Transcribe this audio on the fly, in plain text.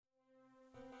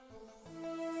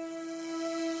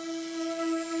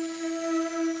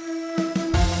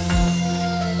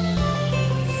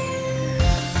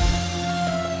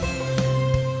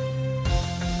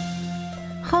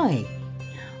Hi,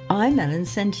 I'm Ellen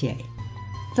Sentier,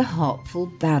 the Heartful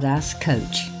Badass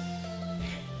Coach.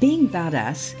 Being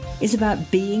badass is about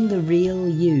being the real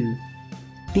you,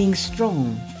 being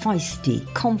strong, feisty,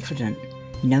 confident,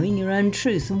 knowing your own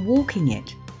truth and walking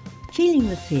it, feeling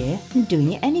the fear and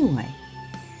doing it anyway,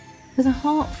 with a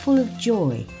heart full of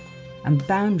joy and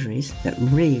boundaries that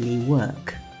really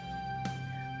work.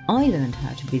 I learned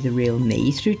how to be the real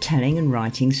me through telling and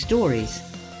writing stories,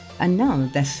 and now I'm a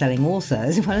best-selling author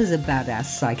as well as a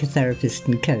badass psychotherapist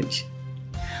and coach.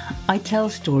 I tell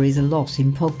stories a lot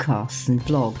in podcasts and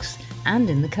blogs and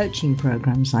in the coaching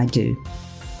programs I do.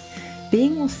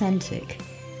 Being authentic,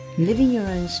 living your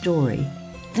own story,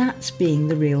 that's being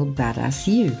the real badass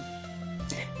you.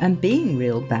 And being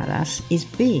real badass is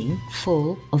being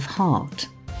full of heart,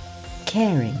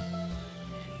 caring.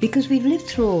 Because we've lived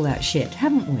through all that shit,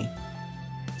 haven't we?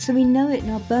 So we know it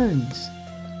in our bones.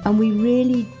 And we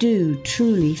really do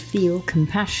truly feel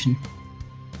compassion.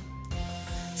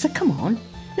 So come on,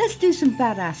 let's do some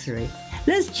badassery.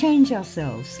 Let's change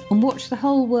ourselves and watch the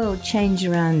whole world change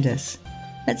around us.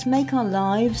 Let's make our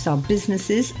lives, our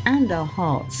businesses, and our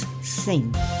hearts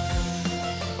sing.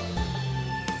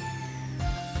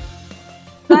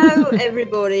 Hello,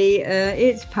 everybody.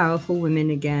 It's Powerful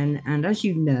Women again. And as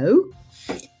you know,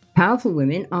 powerful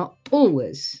women are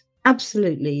always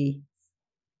absolutely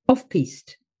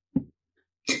off-piste.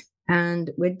 And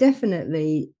we're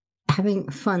definitely having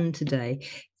fun today.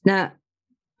 Now,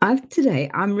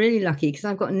 I'm really lucky because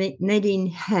I've got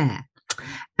Nadine Heir.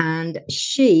 And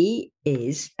she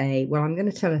is I'm going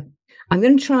to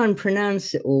try and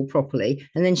pronounce it all properly,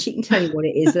 and then she can tell you what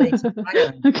it is later.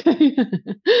 Okay.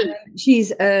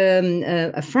 She's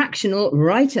a fractional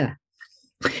writer.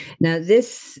 Now,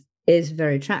 this is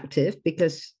very attractive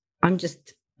because I'm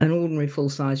just an ordinary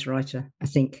full-size writer, I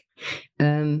think.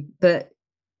 But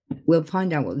we'll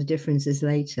find out what the difference is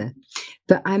later.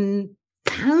 But I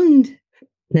found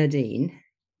Nadine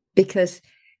because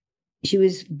she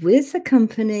was with a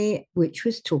company which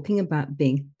was talking about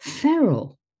being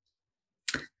feral.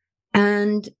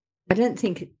 And I don't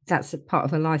think that's a part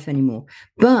of her life anymore.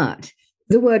 But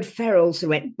the word feral so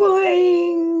went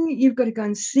boing. You've got to go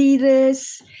and see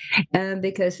this,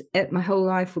 because my whole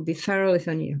life would be feral if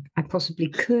only I possibly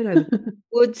could. I would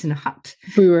woods and a hut.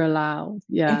 We were allowed,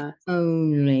 yeah. If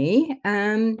only.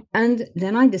 And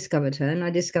then I discovered her, and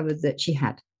I discovered that she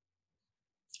had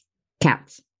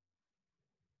cats.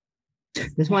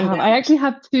 There's one. I actually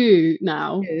have two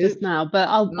now, just now, but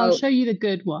I'll show you the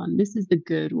good one. This is the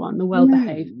good one, the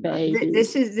well-behaved baby.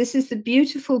 This is the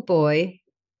beautiful boy.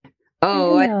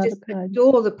 Oh, I just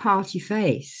adore the party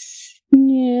face.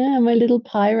 Yeah, my little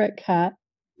pirate cat.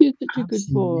 You're such a good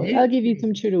boy. I'll give you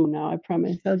some churro now, I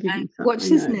promise. I'll give you some. What's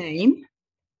his name?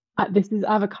 This is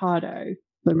Avocado.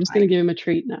 So I'm just going to give him a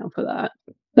treat now for that.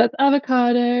 That's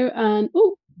Avocado, and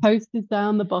Toast is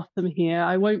down the bottom here.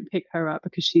 I won't pick her up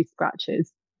because she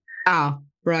scratches. Ah,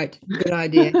 right. Good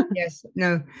idea. Yes.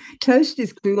 No. Toast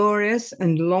is glorious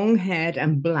and long-haired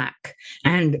and black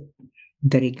and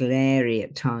very glary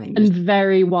at times. And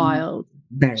very wild.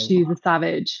 She's a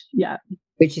savage. Yeah.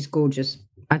 Which is gorgeous.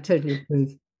 I totally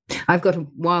approve. I've got a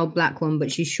wild black one,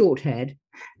 but she's short-haired.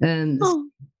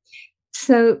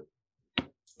 So,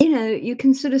 you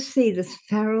can sort of see there's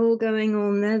feral going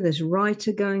on there, there's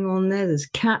writer going on there, there's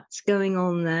cats going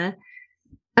on there.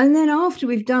 And then after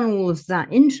we've done all of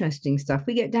that interesting stuff,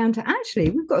 we get down to actually,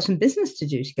 we've got some business to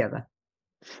do together.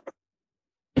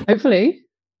 Hopefully.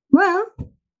 Well,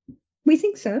 we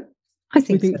think so. I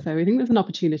think so. We think there's an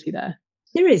opportunity there.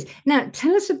 There is. Now,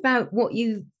 tell us about what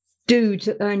you do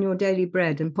to earn your daily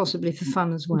bread and possibly for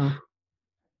fun as well.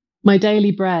 My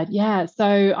daily bread. Yeah. So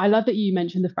I love that you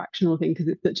mentioned the fractional thing because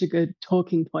it's such a good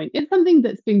talking point. It's something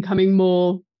that's been coming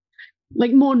more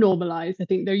normalized. I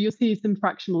think you'll see some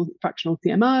fractional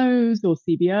CMOs or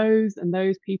CBOs, and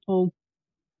those people.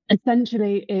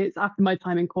 Essentially, it's after my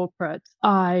time in corporate.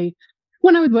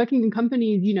 When I was working in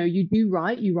companies, you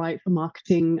write for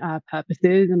marketing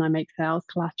purposes, and I make sales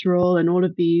collateral and all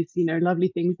of these, lovely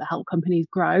things that help companies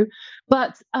grow.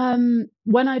 But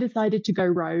when I decided to go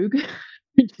rogue,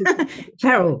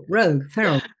 feral, rogue,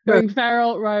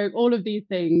 all of these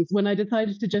things, when I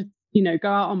decided to just go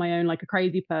out on my own like a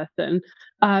crazy person,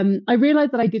 I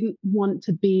realized that I didn't want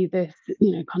to be this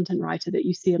content writer that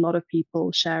you see a lot of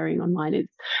people sharing online.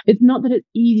 It's not that it's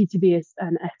easy to be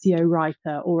an SEO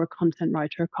writer or a content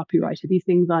writer, a copywriter. These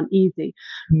things aren't easy.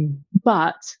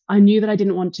 But I knew that I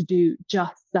didn't want to do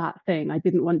just that thing. I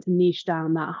didn't want to niche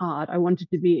down that hard. I wanted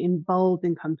to be involved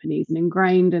in companies and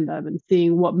ingrained in them and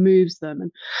seeing what moves them.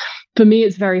 And for me,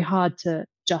 it's very hard to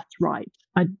just write.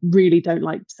 I really don't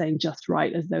like saying just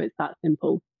write as though it's that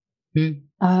simple.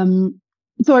 Mm.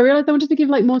 So I realized I wanted to give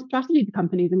like more strategy to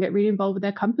companies and get really involved with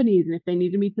their companies, and if they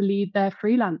needed me to lead their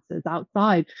freelancers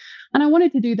outside. And I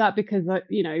wanted to do that because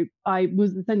I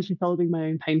was essentially solving my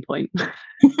own pain point,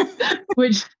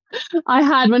 which I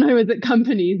had when I was at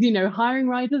companies, hiring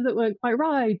writers that weren't quite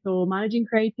right, or managing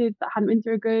creatives that hadn't been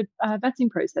through a good vetting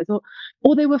process,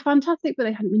 or they were fantastic but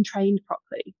they hadn't been trained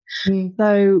properly. Mm.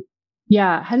 So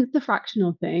yeah, hence the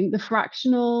fractional thing. The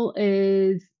fractional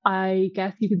is, I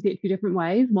guess you can see it two different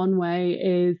ways. One way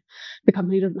is the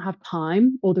company doesn't have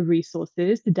time or the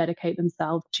resources to dedicate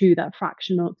themselves to that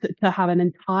fractional, to have an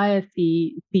entire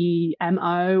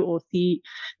CMO or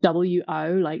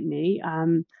CWO like me.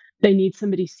 They need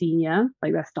somebody senior,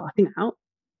 like they're starting out.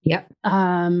 Yep.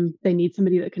 They need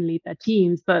somebody that can lead their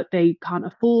teams, but they can't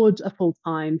afford a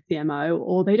full-time CMO,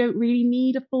 or they don't really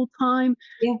need a full-time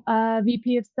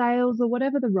VP of sales or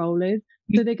whatever the role is.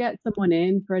 So they get someone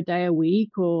in for a day a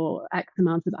week or X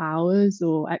amount of hours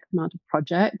or X amount of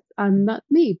projects. And that's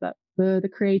me, but for the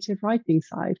creative writing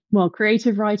side. Well,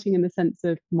 creative writing in the sense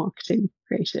of marketing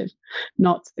creative,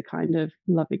 not the kind of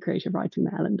lovely creative writing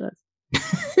that Ellen does.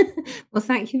 Well,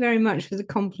 thank you very much for the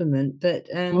compliment. But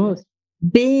Of course.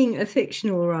 being a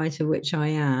fictional writer, which I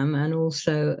am, and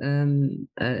also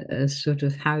a sort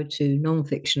of how-to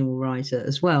non-fictional writer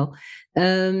as well,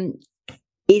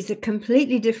 is a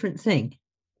completely different thing.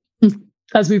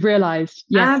 As we've realized,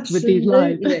 yes, Absolutely. with these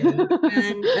lives.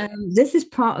 And this is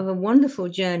part of a wonderful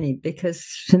journey, because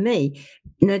for me,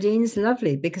 Nadine's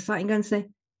lovely, because I can go and say,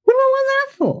 what do I want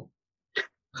that for?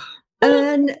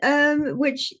 And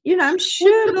which, I'm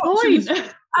sure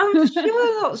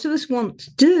lots of us want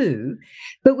to do,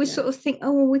 but we sort of think,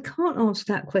 oh, well, we can't ask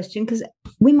that question because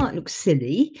we might look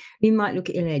silly, we might look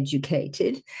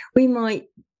ill-educated, we might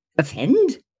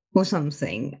offend or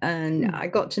something. And I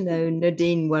got to know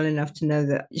Nadine well enough to know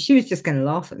that she was just going to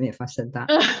laugh at me if I said that.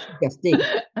 Just did.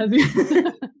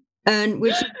 And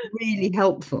which is really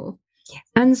helpful.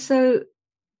 And so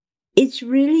it's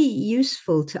really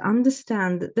useful to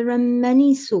understand that there are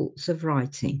many sorts of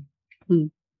writing.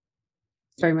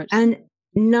 Very much. And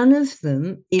none of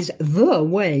them is the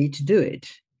way to do it.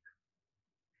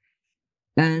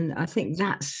 And I think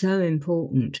that's so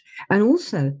important. And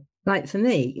also, like for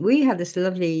me, we have this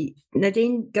lovely,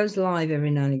 Nadine goes live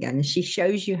every now and again, and she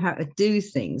shows you how to do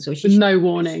things, or with no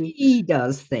warning. She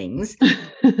does things.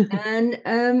 And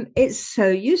it's so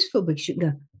useful, because you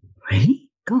go, really?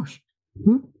 Gosh.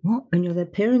 What? And you're there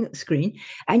peering at the screen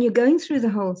and you're going through the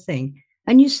whole thing,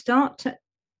 and you start to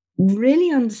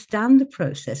really understand the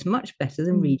process much better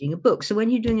than reading a book. So when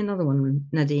you're doing another one,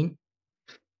 Nadine?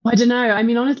 I don't know. I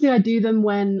mean, honestly, I do them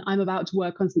when I'm about to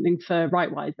work on something for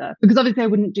WriteWiser, because obviously I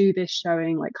wouldn't do this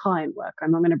showing like client work.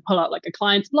 I'm not going to pull out like a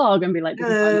client's blog and be like, this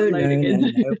is how I'm uploading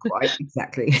it. No, quite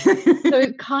exactly. So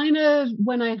it kind of,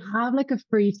 when I have like a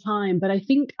free time, but I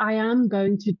think I am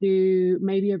going to do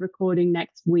maybe a recording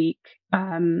next week,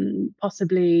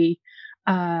 possibly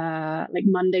like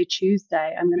Monday,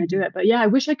 Tuesday, I'm going to do it. But yeah, I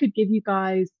wish I could give you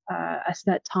guys a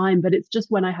set time, but it's just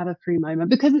when I have a free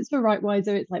moment, because it's for WriteWiser.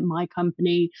 It's like my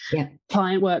company. Yeah.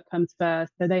 Client work comes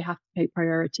first, so they have to take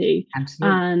priority.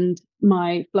 Absolutely. And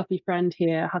my fluffy friend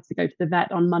here has to go to the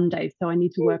vet on Monday, so I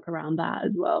need to work around that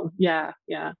as well. Yeah.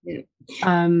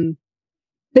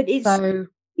 But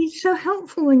it's so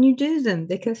helpful when you do them,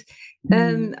 because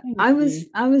I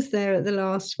was there at the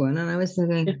last one, and I was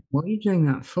thinking, what are you doing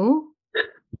that for?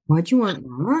 Why do you want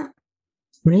that?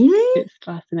 Really? It's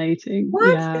fascinating. What?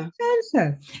 Yeah.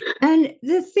 So. And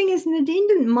the thing is, Nadine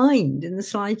didn't mind in the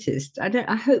slightest.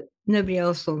 I hope nobody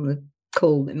else on the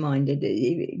call minded.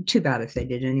 Too bad if they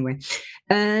did anyway.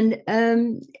 And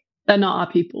they're not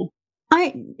our people.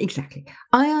 Exactly.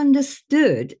 I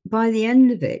understood by the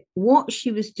end of it what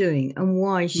she was doing and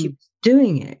why she was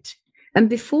doing it. And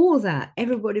before that,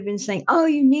 everybody had been saying, oh,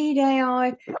 you need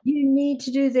AI, you need to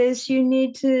do this, you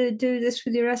need to do this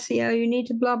with your SEO, you need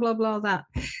to blah, blah, blah, that.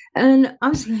 And I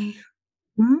was like,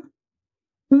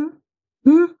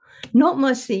 not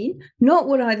my scene, not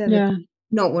what I've ever done,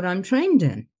 not what I'm trained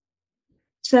in.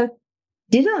 So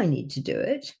did I need to do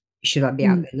it? Should I be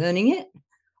out there learning it?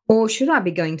 Or should I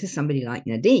be going to somebody like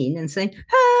Nadine and saying,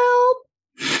 help?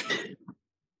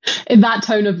 In that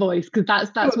tone of voice, because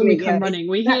that's when we come running.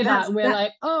 We hear that and we're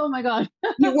like, oh my God.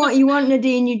 you want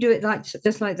Nadine, you do it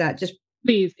just like that. Just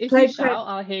please, if you shout,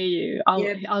 I'll hear you.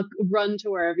 I'll run to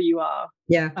wherever you are.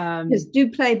 Yeah. Just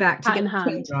do playback to get in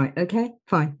hand. Right. Okay,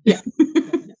 fine. Yeah.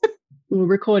 We'll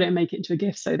record it and make it into a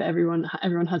GIF so that everyone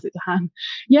has it to hand.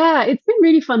 Yeah, it's been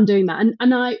really fun doing that.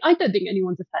 And I don't think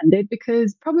anyone's offended,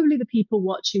 because probably the people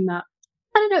watching that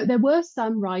I don't know. There were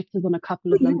some writers on a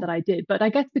couple of them that I did, but I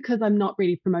guess because I'm not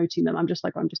really promoting them, I'm just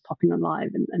popping on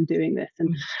live and doing this.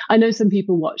 And I know some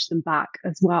people watch them back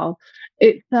as well.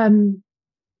 It's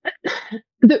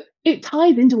it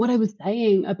ties into what I was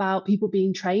saying about people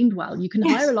being trained well. You can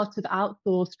hire a lot of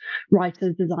outsourced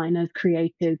writers, designers,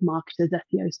 creatives, marketers,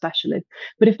 SEO specialists,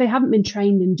 but if they haven't been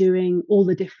trained in doing all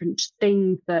the different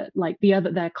things that like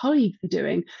their colleagues are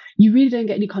doing, you really don't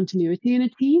get any continuity in a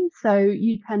team. So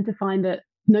you tend to find that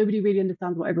nobody really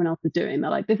understands what everyone else is doing.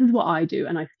 They're like, this is what I do,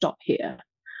 and I stop here.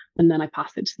 And then I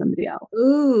pass it to somebody else.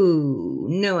 Ooh,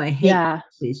 no, I hate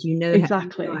boxes.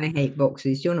 Exactly. I hate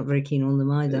boxes. You're not very keen on them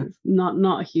either.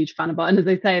 Not a huge fan of it. And as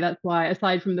I say, that's why,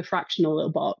 aside from the fractional little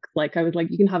box, like I was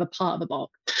like, you can have a part of a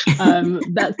box.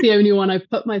 That's the only one I've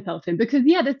put myself in, because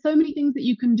there's so many things that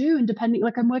you can do. And depending,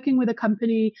 like I'm working with a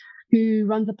company who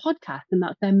runs a podcast, and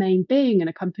that's their main thing, and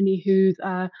a company who's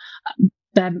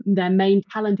their main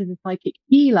talent is a psychic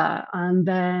healer, and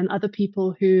then other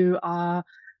people who are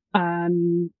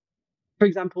for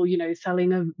example,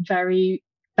 selling a very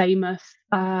famous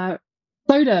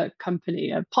soda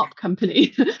company, a pop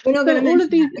company. We're not going to all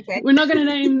of these. Okay. We're not going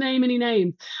to name any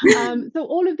names. So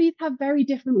all of these have very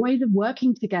different ways of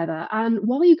working together. And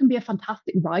while you can be a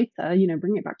fantastic writer,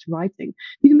 bring it back to writing,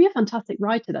 you can be a fantastic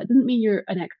writer. That doesn't mean you're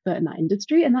an expert in that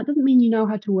industry, and that doesn't mean you know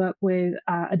how to work with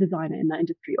a designer in that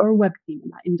industry or a web team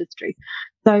in that industry.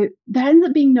 So there ends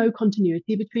up being no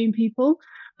continuity between people.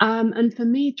 And for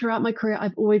me, throughout my career,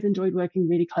 I've always enjoyed working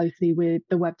really closely with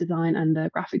the web design and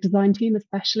the graphic design team,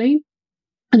 especially,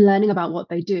 and learning about what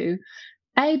they do.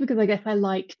 Because I guess I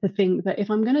like to think that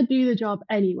if I'm going to do the job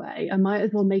anyway, I might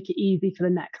as well make it easy for the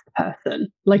next person.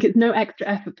 Like it's no extra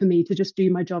effort for me to just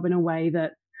do my job in a way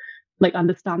that's like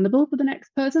understandable for the next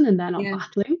person, and they're not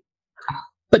battling.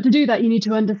 But to do that, you need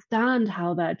to understand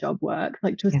how their job works,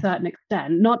 like to a certain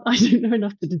extent. I don't know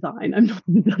enough to design. I'm not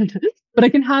a designer, but I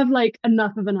can have like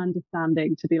enough of an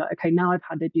understanding to be like, okay, now I've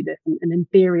had to do this. And in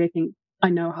theory, I think I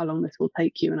know how long this will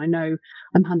take you. And I know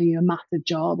I'm handing you a massive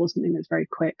job or something that's very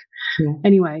quick. Yeah.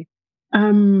 Anyway,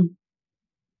 I'm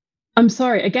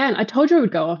sorry. Again, I told you I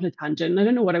would go off on a tangent. I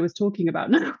don't know what I was talking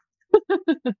about now.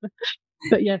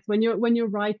 But yes, when you're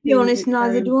writing, to be honest,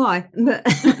 neither do I. But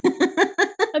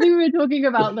I think we were talking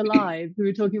about the lives. We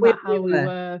were talking about how we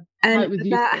were, and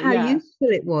about how useful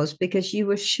it was, because you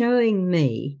were showing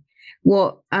me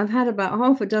what I've had about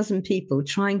half a dozen people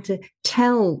trying to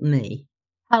tell me.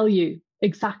 Tell you,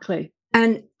 exactly.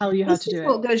 And tell you how to do it. This is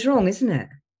what goes wrong, isn't it?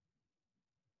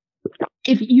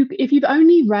 If you've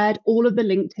only read all of the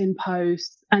LinkedIn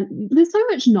posts, and there's so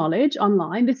much knowledge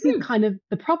online, this is kind of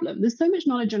the problem. There's so much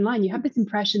knowledge online. You have this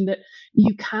impression that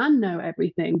you can know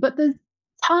everything, but there's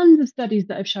tons of studies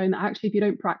that have shown that actually, if you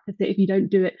don't practice it, if you don't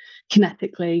do it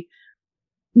kinetically,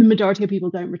 the majority of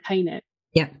people don't retain it.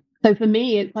 Yeah. So for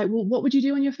me, it's like, well, what would you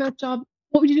do on your first job?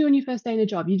 What would you do on your first day in a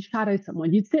job? You'd shadow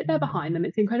someone. You'd sit there behind them.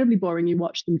 It's incredibly boring. You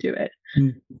watch them do it.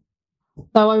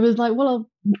 So I was like, well, I'll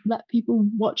let people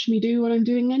watch me do what I'm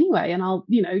doing anyway. And I'll,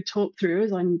 talk through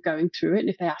as I'm going through it. And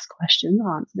if they ask questions,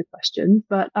 I'll answer the questions.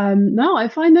 But no, I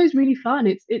find those really fun.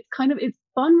 It's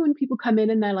fun when people come in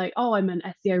and they're like, oh, I'm an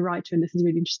SEO writer, and this is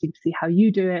really interesting to see how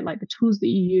you do it, like the tools that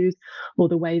you use or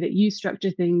the way that you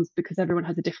structure things, because everyone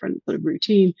has a different sort of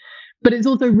routine. But it's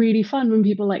also really fun when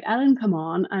people like Ellen come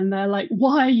on and they're like,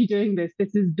 why are you doing this?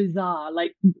 This is bizarre.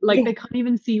 Like they can't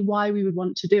even see why we would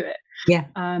want to do it. Yeah.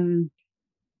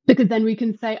 Because then we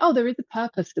can say, oh, there is a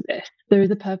purpose for this. There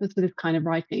is a purpose for this kind of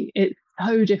writing. It's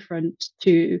so different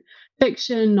to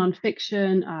fiction,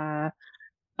 nonfiction,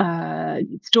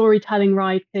 storytelling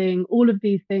writing, all of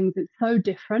these things. It's so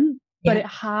different, but it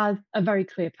has a very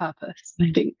clear purpose,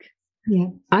 I think. Yeah,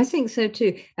 I think so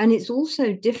too. And it's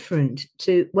also different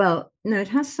to, it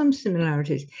has some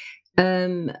similarities.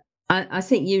 I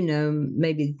think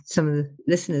maybe some of the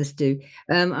listeners do.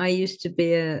 I used to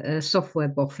be a software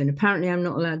boffin. Apparently, I'm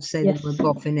not allowed to say the word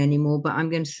boffin anymore, but I'm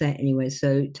going to say it anyway.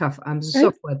 So tough. I'm a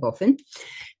software boffin.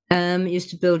 Used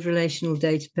to build relational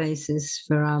databases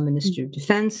for our Ministry of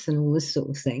Defence and all this sort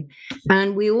of thing.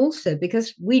 And we also,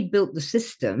 because we'd built the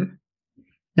system,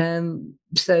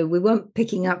 so we weren't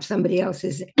picking up somebody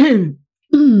else's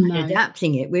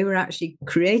adapting it. We were actually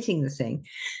creating the thing.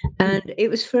 And it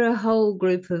was for a whole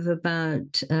group of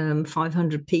about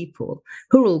 500 people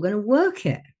who were all going to work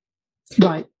it.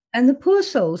 Right. And the poor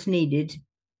souls needed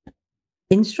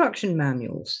instruction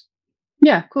manuals.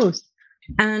 Yeah, of course.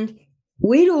 And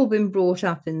we'd all been brought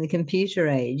up in the computer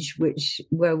age,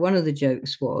 where one of the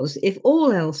jokes was, if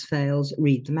all else fails,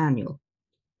 read the manual.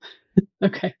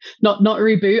 Okay, not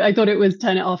reboot. I thought it was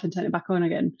turn it off and turn it back on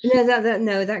again.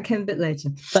 No, that came a bit later.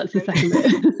 That's the second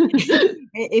bit.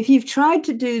 If you've tried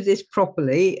to do this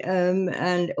properly,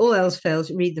 and all else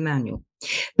fails, read the manual.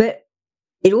 But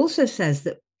it also says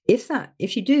that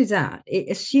if you do that, it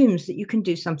assumes that you can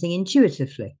do something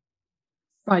intuitively.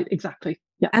 Right, exactly.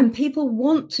 Yeah. And people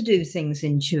want to do things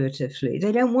intuitively.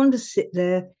 They don't want to sit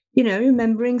there,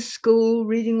 remembering school,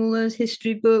 reading all those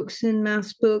history books and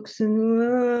maths books, and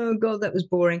oh God, that was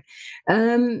boring.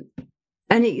 And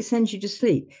it sends you to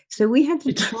sleep. So we had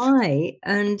to try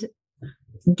and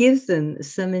give them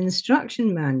some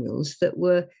instruction manuals that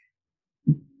were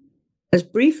as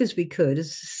brief as we could,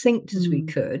 as succinct as we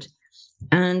could,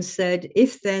 and said,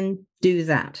 if then, do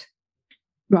that.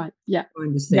 Right. Yeah.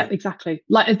 Yeah, exactly.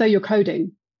 Like as though you're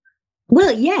coding.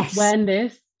 Well, yes. When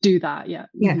this, do that. Yeah.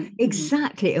 Yeah,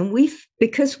 exactly. And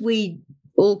because we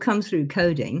all come through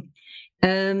coding,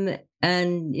 and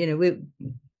me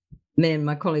and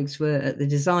my colleagues were at the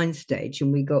design stage,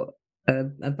 and we got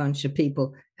a bunch of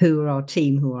people who are our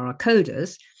team, who are our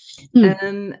coders.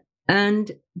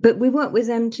 But we work with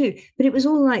them too. But it was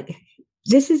all like,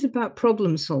 this is about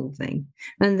problem solving,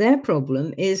 and their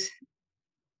problem is,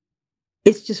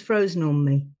 it's just frozen on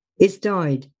me. It's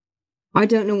died. I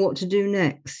don't know what to do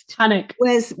next. Panic.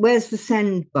 Where's the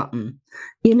send button?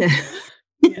 Yeah.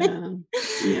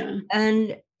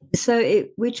 And so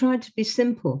we tried to be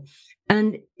simple,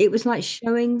 and it was like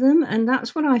showing them, and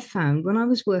that's what I found when I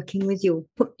was working with your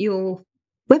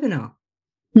webinar.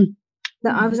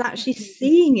 That I was actually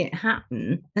seeing it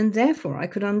happen, and therefore I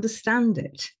could understand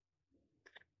it.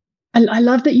 And I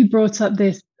love that you brought up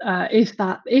this,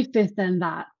 if this, then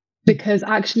that, because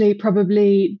actually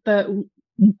probably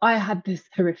I had this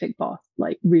horrific boss,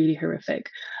 like really horrific,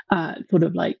 sort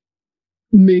of like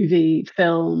movie,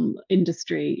 film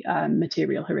industry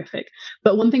material horrific.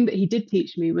 But one thing that he did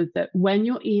teach me was that when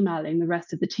you're emailing the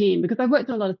rest of the team, because I've worked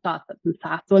on a lot of startups and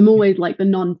SaaS, so I'm always like the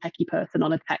non-techie person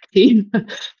on a tech team.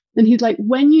 And he's like,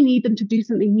 when you need them to do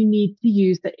something, you need to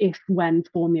use the if-when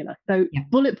formula. So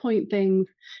bullet point things,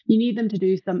 you need them to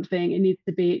do something. It needs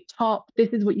to be top.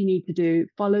 This is what you need to do.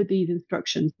 Follow these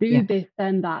instructions. Do this,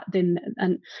 then that, then.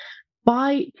 And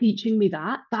by teaching me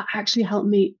that actually helped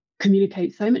me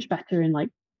communicate so much better in like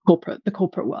the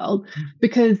corporate world,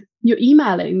 because your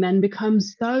emailing then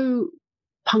becomes so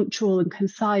punctual and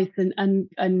concise and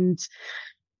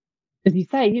as you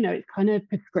say, it's kind of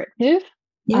prescriptive.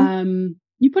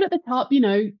 You put at the top, if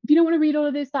you don't want to read all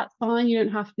of this, that's fine. You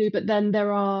don't have to. But then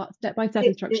there are step-by-step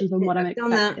instructions on what I'm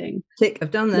expecting. I've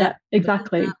done that. Yeah,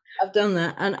 exactly. I've done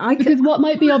that. And because what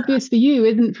might be obvious for you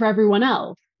isn't for everyone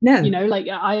else. No. Like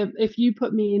if you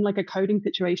put me in like a coding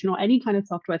situation or any kind of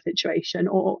software situation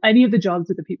or any of the jobs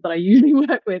with the people that I usually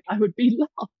work with, I would be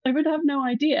lost. I would have no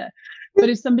idea. But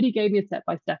if somebody gave me a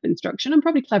step-by-step instruction, I'm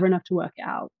probably clever enough to work it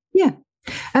out. Yeah.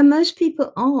 And most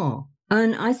people are.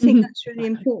 And I think that's really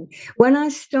important. When I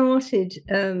started,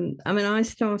 I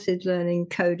started learning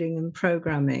coding and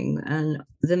programming, and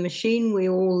the machine we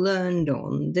all learned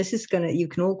on, you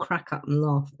can all crack up and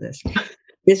laugh at this.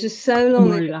 This was so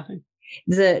long ago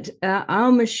that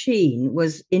our machine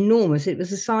was enormous. It was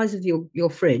the size of your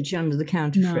fridge, under the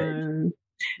counter fridge.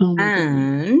 Oh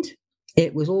and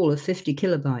it was all of 50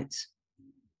 kilobytes.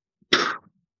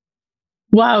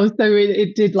 Wow, so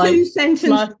it did like 2 sentences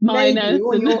plus minus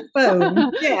on your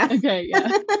phone. Yeah. Okay,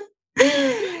 yeah.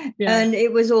 And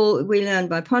it was all, we learned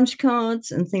by punch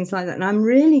cards and things like that. And I'm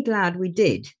really glad we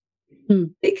did,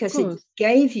 because it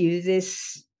gave you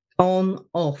this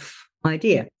on-off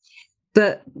idea.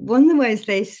 But one of the ways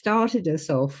they started us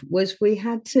off was we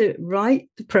had to write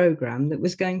the program that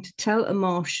was going to tell a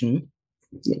Martian,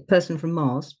 a person from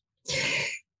Mars,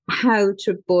 how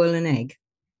to boil an egg.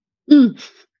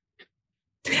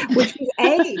 Which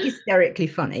was hysterically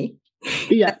funny.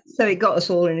 Yeah. So it got us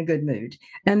all in a good mood.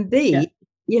 And B,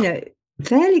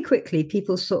 fairly quickly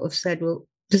people sort of said, well,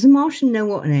 does a Martian know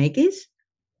what an egg is?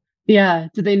 Yeah.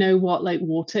 Do they know what like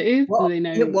water is? Do they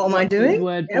know what am I doing? The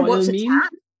word boil what's means?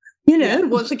 A tap?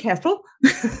 What's a kettle?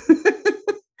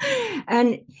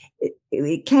 And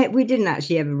we didn't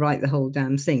actually ever write the whole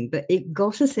damn thing, but it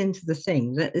got us into the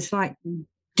thing that it's like,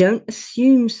 don't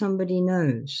assume somebody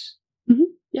knows.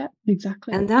 Yeah,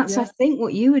 exactly. And that's, I think,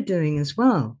 what you were doing as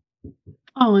well.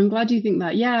 Oh, I'm glad you think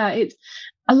that. Yeah, it's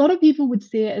a lot of people would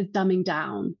see it as dumbing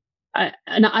down.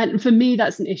 And for me,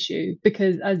 that's an issue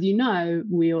because, as you know,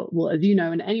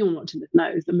 and anyone watching this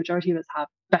knows, the majority of us have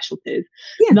specialties.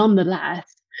 Yeah.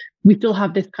 Nonetheless, we still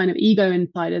have this kind of ego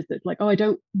inside us that's like, oh, I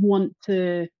don't want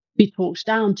to be talked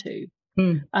down to.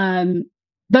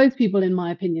 those people, in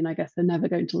my opinion, I guess, are never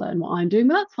going to learn what I'm doing,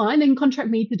 but that's fine. They can contract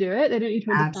me to do it. They don't need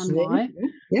to understand why.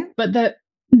 Yeah. But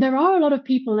there are a lot of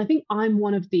people, and I think I'm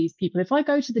one of these people. If I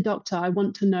go to the doctor, I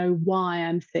want to know why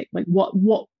I'm sick. Like what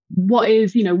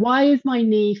is, why is my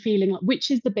knee feeling like, which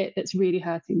is the bit that's really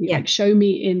hurting me? Yeah. Like, show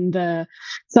me in the.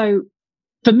 So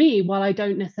for me, while I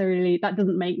don't necessarily, that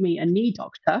doesn't make me a knee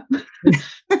doctor.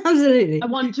 Absolutely. I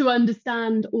want to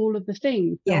understand all of the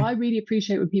things. So I really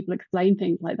appreciate when people explain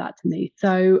things like that to me.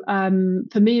 So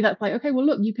for me, that's like, okay, well,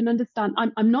 look, you can understand.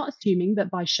 I'm not assuming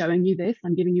that by showing you this,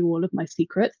 I'm giving you all of my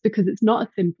secrets, because it's not as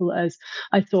simple as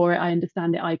I saw it, I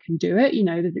understand it, I can do it.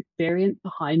 There's experience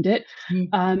behind it.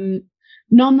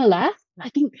 Nonetheless, I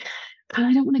think, and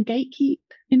I don't want to gatekeep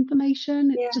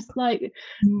information. It's just like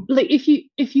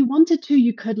if you wanted to,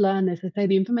 you could learn this. I say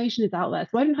the information is out there,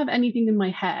 so I don't have anything in my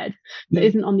head that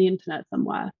isn't on the internet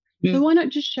somewhere. So why not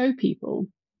just show people?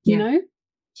 They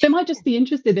might just be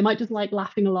interested. They might just like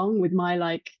laughing along with my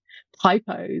like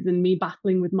typos and me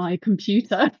battling with my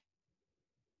computer.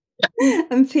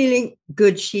 I'm feeling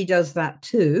good she does that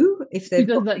too, if they've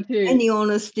got any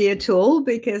honesty at all,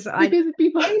 because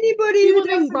people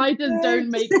think writers don't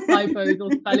make typos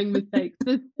or spelling mistakes.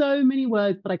 There's so many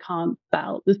words that I can't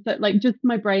spell. There's just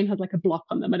my brain has like a block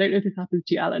on them. I don't know if this happens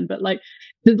to you, Alan, but like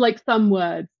there's like some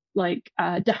words like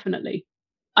definitely.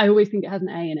 I always think it has an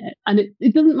A in it, and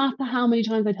it doesn't matter how many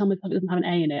times I tell myself it doesn't have an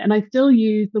A in it, and I still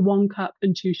use the 1 cup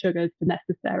and 2 sugars for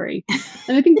necessary.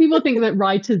 And I think people think that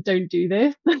writers don't do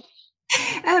this. Some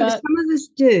of us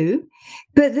do,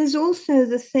 but there's also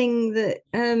the thing that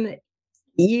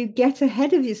you get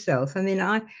ahead of yourself. I mean,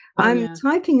 I'm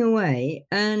typing away,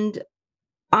 and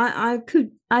I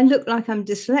look like I'm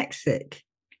dyslexic,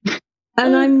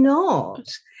 and I'm not.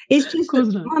 It's just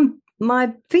that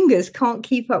my fingers can't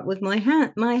keep up with my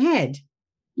head.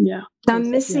 Yeah, so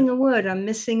I'm missing a word. I'm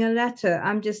missing a letter.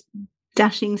 I'm just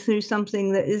dashing through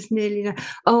something that is nearly.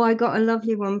 Oh, I got a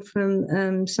lovely one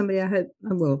from somebody I hope.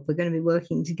 Well, we're going to be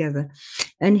working together,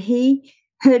 and he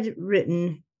had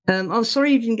written. Oh,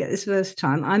 sorry, you didn't get this first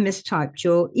time. I mistyped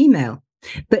your email,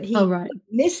 but he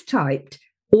mistyped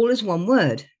all as one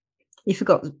word. He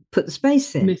forgot to put the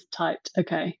space in. Mistyped.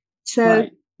 Okay. So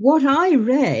what I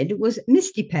read was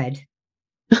Mistiped.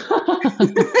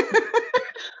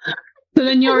 So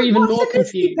then you're even more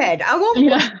confused. Mistiped? I want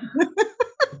one.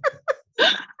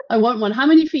 I want one. How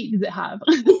many feet does it have?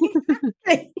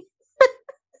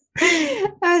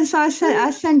 And so I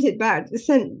sent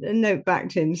a note back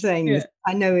to him saying,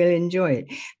 I know he'll enjoy it.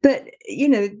 But,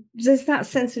 there's that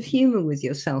sense of humor with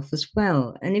yourself as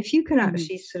well. And if you can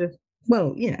actually sort of,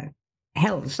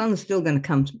 hell, the sun's still going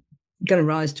to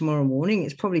rise tomorrow morning.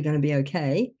 It's probably going to be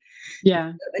okay.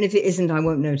 Yeah. And if it isn't, I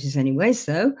won't notice anyway.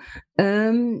 So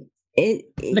you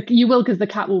will, because the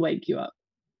cat will wake you up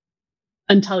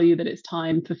and tell you that it's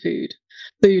time for food.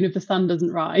 So even if the sun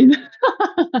doesn't rise.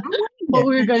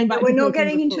 We're not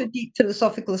getting into a deep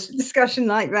philosophical discussion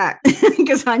like that,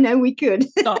 because I know we could.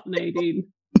 Stop, Nadine.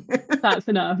 That's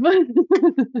enough.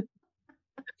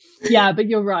 Yeah, but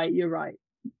you're right.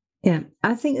 Yeah,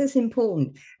 I think that's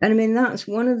important. And I mean, that's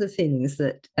one of the things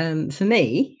that, for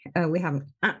me, we haven't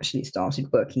actually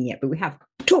started working yet, but we have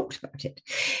talked about it,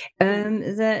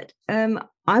 that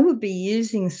I would be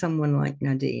using someone like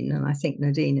Nadine, and I think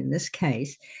Nadine in this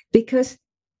case, because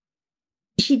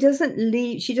she doesn't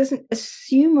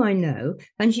assume I know,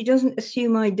 and she doesn't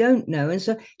assume I don't know. And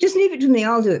so just leave it to me,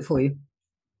 I'll do it for you.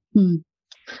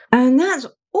 And that's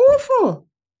awful.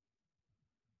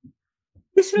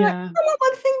 It's like, I want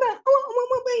one thing back.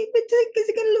 Is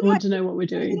it going to look like? I want to know what we're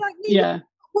doing. Like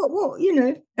what,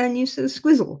 and you sort of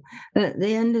squizzle at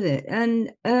the end of it.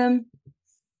 And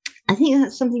I think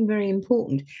that's something very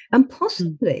important. And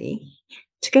possibly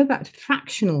to go back to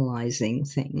fractionalizing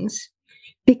things,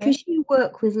 because you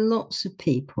work with lots of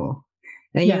people,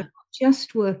 and you're not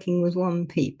just working with one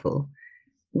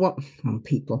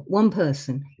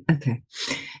person. Okay.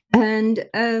 And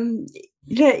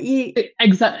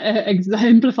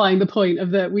exemplifying the point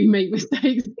of that we make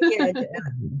mistakes.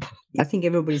 I think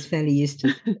everybody's fairly used to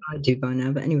it. I do by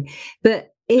now, but anyway.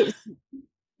 But it's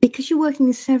because you're working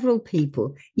with several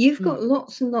people, you've got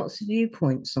lots and lots of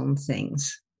viewpoints on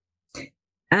things,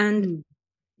 and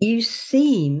you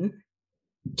seem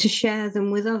to share them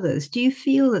with others. Do you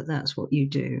feel that that's what you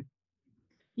do?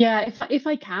 Yeah, if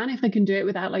I can do it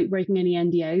without like breaking any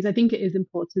NDAs, I think it is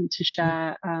important to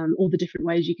share all the different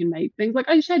ways you can make things. Like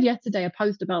I shared yesterday a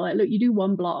post about like, look, you do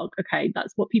one blog. Okay,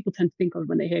 that's what people tend to think of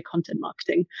when they hear content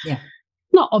marketing. Yeah.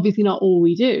 obviously not all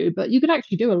we do, but you could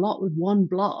actually do a lot with one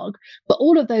blog. But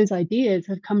all of those ideas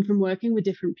have come from working with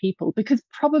different people, because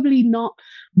probably not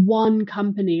one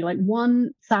company, like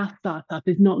one SaaS startup,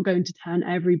 is not going to turn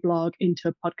every blog into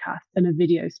a podcast and a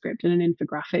video script and an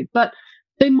infographic. But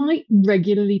they might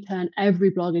regularly turn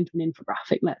every blog into an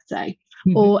infographic, let's say.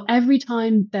 Or every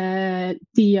time their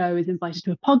CEO is invited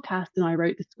to a podcast and I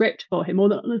wrote the script for him, or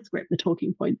not the script, the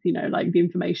talking points, like the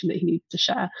information that he needs to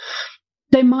share,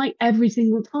 they might every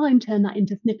single time turn that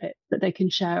into snippets that they can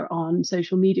share on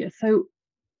social media. So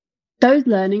those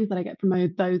learnings that I get from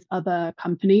those other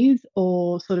companies,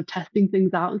 or sort of testing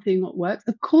things out and seeing what works,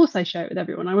 of course I share it with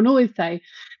everyone. I would always say,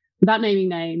 without naming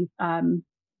names,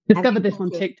 discovered this on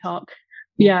TikTok.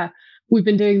 Yeah, we've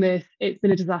been doing this. It's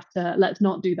been a disaster. Let's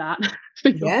not do that.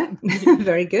 Yeah,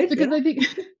 very good. Because I think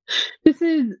this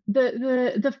is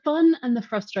the fun and the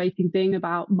frustrating thing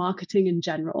about marketing in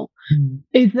general,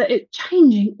 is that it's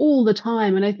changing all the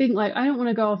time. And I think, like, I don't want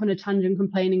to go off on a tangent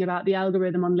complaining about the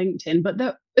algorithm on LinkedIn, but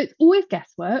it's always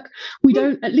guesswork. We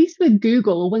don't, at least with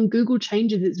Google, when Google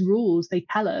changes its rules, they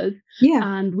tell us,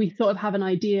 and we sort of have an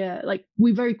idea. Like,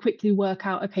 we very quickly work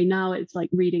out, okay, now it's like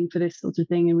reading for this sort of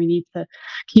thing, and we need to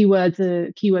keyword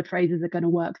phrases are going to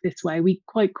work this way. We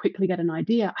quite quickly get an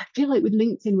idea. I feel like with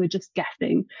LinkedIn, we're just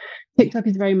guessing. TikTok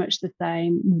is very much the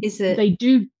same. Is it? They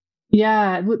do.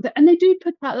 Yeah, and they do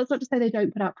put out, that's not to say they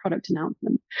don't put out product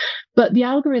announcements, but the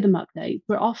algorithm updates,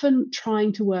 we're often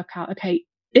trying to work out, okay,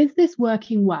 is this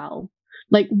working well?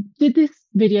 Like, did this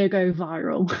video go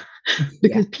viral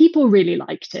because people really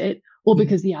liked it, or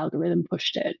because the algorithm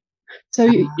pushed it? So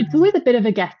it's always a bit of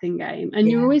a guessing game, and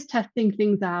you're always testing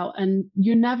things out, and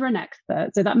you're never an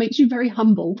expert. So that makes you very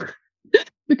humble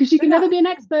because you can never be an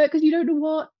expert, because you don't know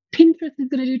what Pinterest is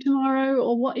going to do tomorrow,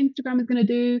 or what Instagram is going to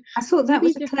do. I thought that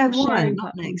was a clever one,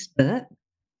 not an expert.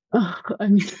 Oh, I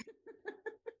mean,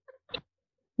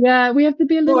 yeah, we have to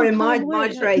be a little more in my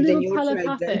trade than your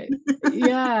telepathic.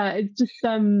 Yeah, it's just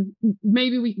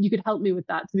maybe you could help me with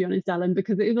that, to be honest, Ellen,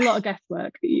 because it is a lot of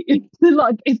guesswork. It's a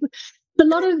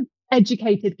lot of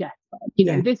educated guesswork.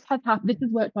 This has happened. This has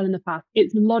worked well in the past.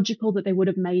 It's logical that they would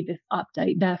have made this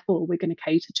update. Therefore, we're going to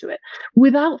cater to it,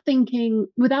 without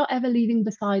ever leaving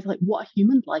besides, like, what are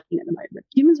humans liking at the moment?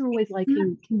 Humans are always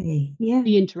liking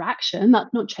the interaction.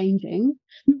 That's not changing.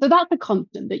 So that's a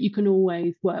constant that you can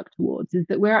always work towards, is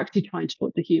that we're actually trying to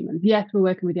talk to humans. Yes, we're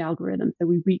working with the algorithm, so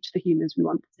we reach the humans we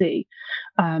want to see.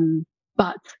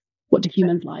 But what do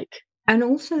humans like? And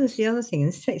also, there's the other thing,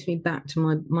 and this takes me back to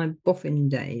my boffin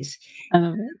days.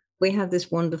 We have this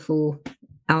wonderful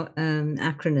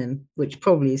acronym, which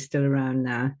probably is still around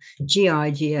now,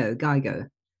 GIGO, GIGO.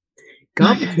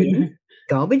 Garbage in,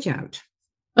 garbage out.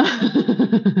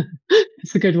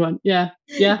 It's a good one. Yeah.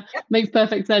 Makes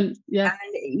perfect sense. Yeah.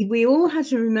 And we all had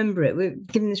to remember it. We're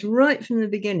given this right from the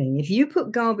beginning. If you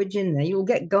put garbage in there, you'll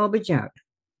get garbage out.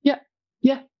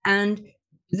 Yeah. And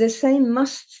the same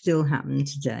must still happen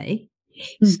today.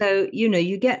 So,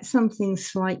 you get something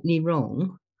slightly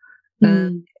wrong,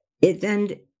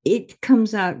 it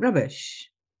comes out rubbish.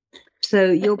 So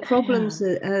your problems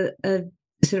are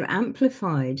sort of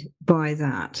amplified by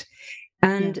that.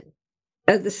 And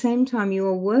at the same time, you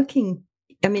are working.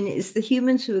 I mean, it's the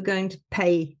humans who are going to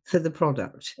pay for the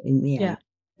product in the end,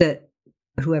 that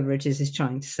whoever it is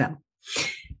trying to sell.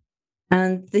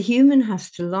 And the human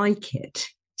has to like it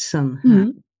somehow.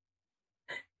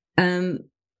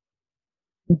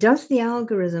 Does the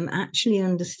algorithm actually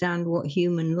understand what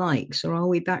human likes, or are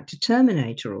we back to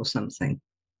Terminator or something?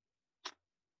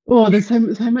 Oh, there's so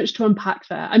much to unpack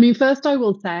there. I mean, first I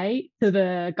will say, to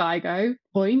the GIGO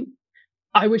point,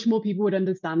 I wish more people would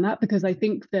understand that, because I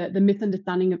think that the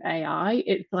misunderstanding of AI,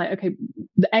 it's like, okay,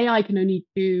 the AI can only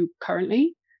do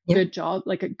currently good job,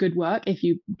 like a good work, if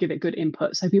you give it good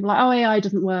input. So people are like, oh, AI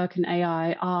doesn't work, and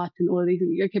AI art and all of these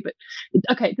things.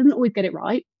 Okay, it doesn't always get it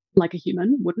right, like a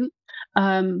human wouldn't.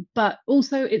 But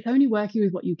also, it's only working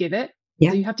with what you give it.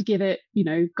 So you have to give it,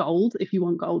 gold if you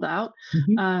want gold out.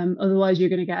 Otherwise, you're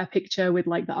going to get a picture with,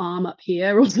 like, the arm up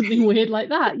here or something weird like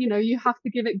that. You have to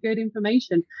give it good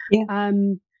information.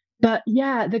 But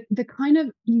the kind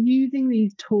of using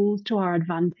these tools to our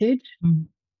advantage.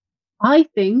 I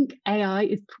think AI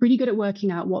is pretty good at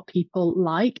working out what people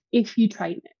like if you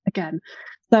train it again.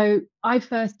 So I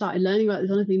first started learning about this,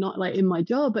 honestly, not like in my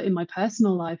job, but in my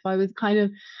personal life. I was kind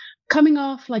of coming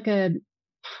off like I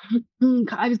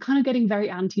was kind of getting very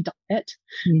anti-diet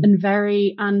and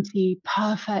very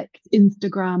anti-perfect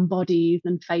Instagram bodies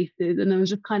and faces. And I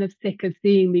was just kind of sick of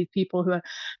seeing these people who are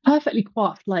perfectly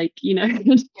coiffed, like,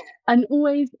 and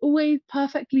always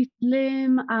perfectly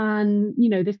slim, and,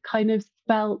 this kind of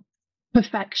spelt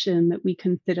perfection that we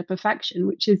consider perfection,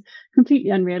 which is completely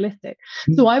unrealistic.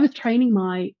 So I was training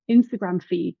my Instagram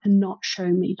feed to not show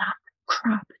me that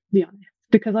crap, to be honest,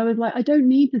 because I was like, I don't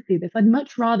need to see this. I'd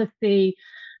much rather see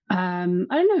I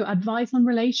don't know, advice on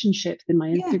relationships in my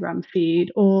Instagram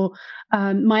feed, or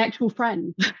my actual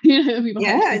friends, people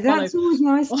Yeah, that's follow. always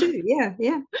nice too.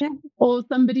 Yeah. Or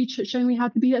somebody showing me how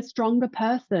to be a stronger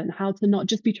person, how to not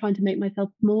just be trying to make myself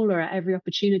smaller at every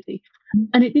opportunity.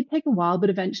 And it did take a while, but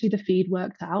eventually the feed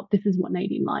worked out. This is what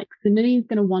Nadine likes. And Nadine's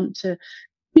going to want to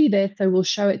see this, so we'll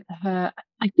show it to her.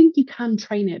 I think you can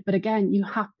train it, but again, you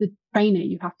have to train it.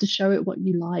 You have to show it what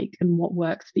you like and what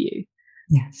works for you.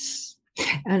 Yes.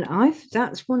 And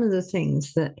that's one of the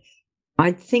things that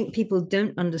I think people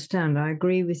don't understand. I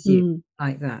agree with you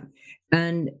like that.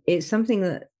 And it's something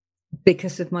that,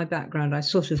 because of my background, I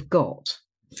sort of got.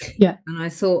 Yeah. And I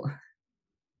thought,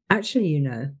 actually,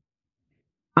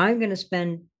 I'm going to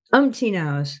spend umpteen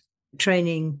hours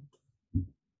training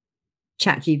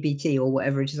ChatGPT or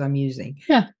whatever it is I'm using.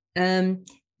 Yeah.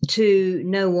 To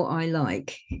know what I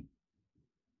like.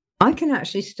 I can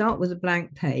actually start with a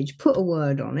blank page, put a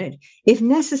word on it. If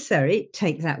necessary,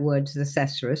 take that word to the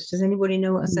thesaurus. Does anybody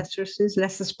know what a thesaurus is?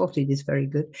 Lesser spotted is very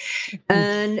good.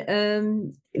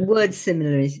 And words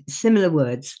similar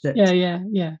words.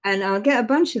 Yeah. And I'll get a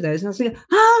bunch of those and I'll say,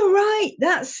 oh, right,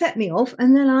 that set me off.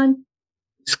 And then I'm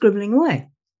scribbling away.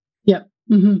 Yep.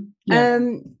 Mm-hmm. Yeah.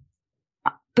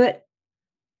 But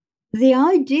the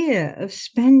idea of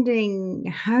spending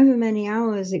however many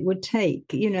hours it would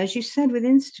take, as you said with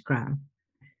Instagram,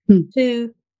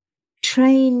 to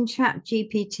train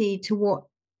ChatGPT to what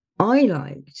I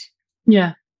liked.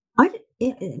 Yeah.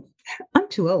 I'm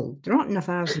too old. There aren't enough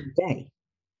hours in a day.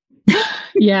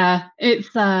 Yeah,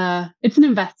 it's an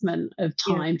investment of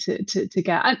time to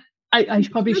get. I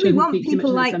probably shouldn't want speak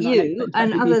people too much like you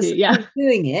and others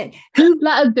doing it who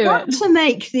let us do want it to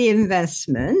make the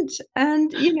investment, and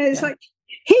it's like,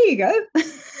 here you go.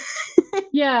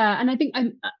 Yeah, and I think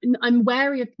I'm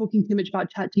wary of talking too much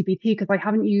about ChatGPT because I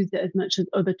haven't used it as much as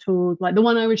other tools. Like the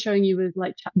one I was showing you was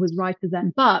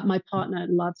Writerzen, but my partner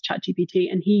loves ChatGPT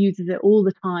and he uses it all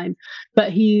the time.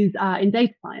 But he's in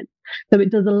data science, so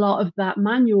it does a lot of that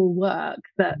manual work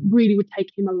that really would take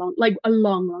him a long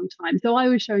time. So I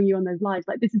was showing you on those lives,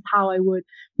 like this is how I would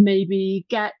maybe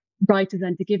get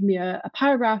Writerzen to give me a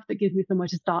paragraph that gives me somewhere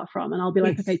to start from, and I'll be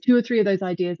like, okay, 2 or 3 of those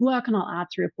ideas work, and I'll add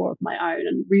 3 or 4 of my own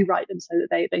and rewrite them so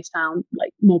that they sound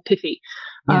like more pithy.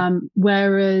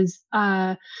 Whereas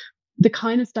the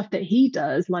kind of stuff that he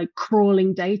does, like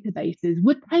crawling databases,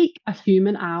 would take a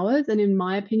human hours, and in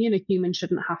my opinion, a human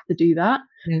shouldn't have to do that.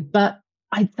 But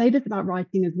I'd say this about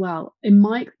writing as well. In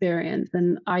my experience,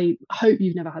 and I hope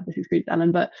you've never had this experience,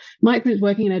 Ellen, but my experience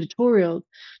working in editorials,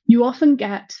 you often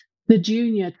get the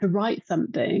junior to write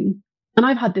something, and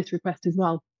I've had this request as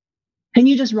well. Can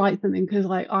you just write something, because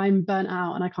like I'm burnt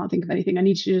out and I can't think of anything. I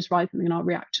need you to just write something and I'll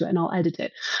react to it and I'll edit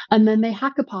it. And then they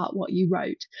hack apart what you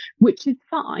wrote, which is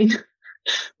fine.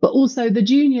 But also the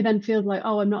junior then feels like,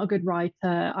 oh, I'm not a good writer.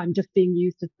 I'm just being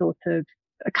used as sort of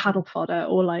a cattle fodder,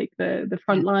 or like the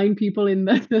frontline people in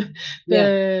the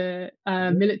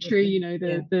military,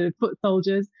 the foot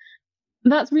soldiers.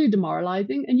 That's really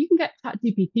demoralizing, and you can get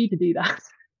ChatGPT to do that.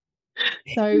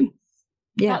 So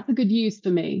that's a good use for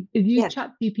me, is use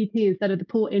ChatGPT instead of the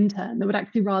poor intern that would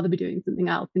actually rather be doing something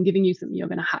else and giving you something you're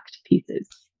going to hack to pieces.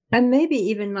 And maybe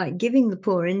even like giving the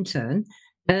poor intern,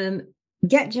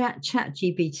 get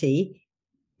ChatGPT,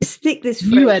 stick this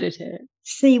phrase, you edit it,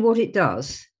 see what it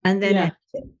does, and then edit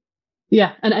it.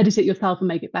 Yeah, and edit it yourself and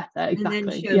make it better. Exactly. And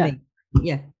then show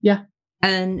me. Yeah.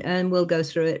 And we'll go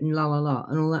through it and la la la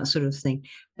and all that sort of thing.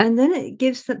 And then it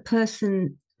gives that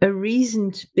person a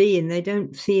reason to be, and they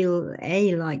don't feel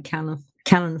A, like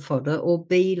cannon fodder, or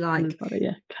B, like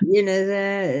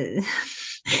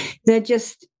they're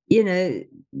just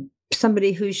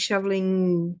somebody who's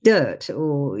shoveling dirt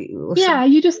or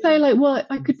you just say like, well,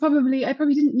 I probably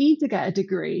didn't need to get a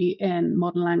degree in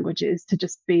modern languages to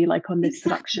just be like on this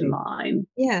production line.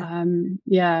 And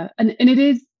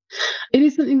it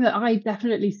is something that I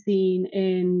definitely seen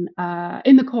in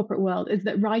the corporate world, is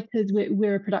that writers,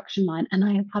 we're a production line, and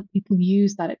I have had people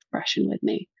use that expression with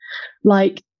me,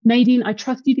 like, Nadine, I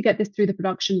trust you to get this through the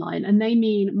production line. And they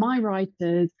mean my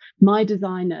writers, my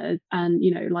designers, and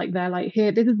like they're like,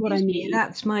 here, this is what I need.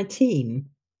 That's my team.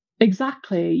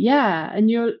 Exactly. Yeah.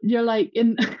 And you're like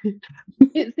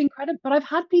it's incredible. But I've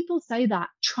had people say that,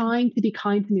 trying to be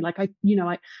kind to me, like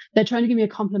they're trying to give me a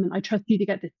compliment. I trust you to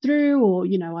get this through, or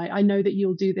I know that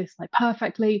you'll do this like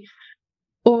perfectly.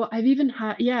 Or I've even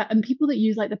had, and people that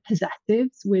use like the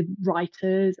possessives with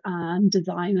writers and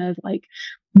designers, like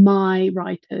my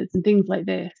writers and things like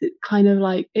this. It's kind of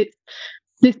like it's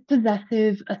this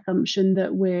possessive assumption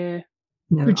that we're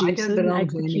No, I don't producers and belong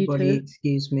to anybody. executors.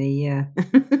 Excuse me. Yeah.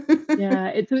 Yeah,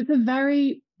 it's a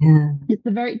very Yeah. it's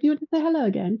a very. Do you want to say hello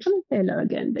again? Come and say hello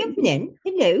again, baby. Evelyn,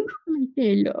 hello. Come and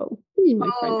say hello. This is my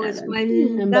friend Oh, it's Ellen. my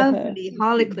Remember her? lovely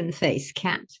harlequin face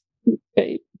cat.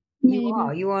 Babe, You maybe.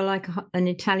 are. You are like an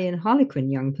Italian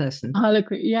harlequin young person.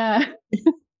 Harlequin, yeah.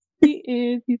 He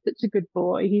is. He's such a good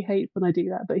boy. He hates when I do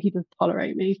that, but he does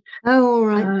tolerate me. Oh, all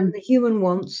right. And the human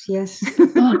wants, yes. Oh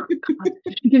God,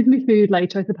 if she gives me food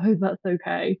later, I suppose that's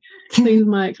okay. Cleans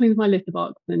my litter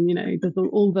box, and does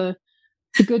all the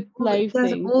good slave Does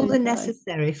things. all the Don't I?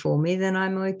 necessary for me, then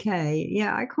I'm okay.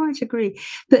 Yeah, I quite agree.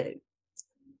 But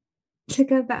to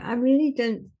go back, I really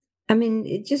don't. I mean,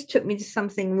 it just took me to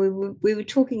something we were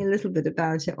talking a little bit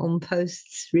about it on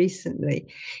posts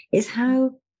recently. Is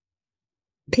how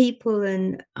people,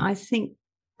 and I think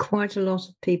quite a lot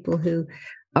of people who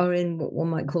are in what one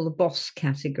might call the boss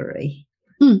category,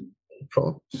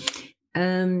 people,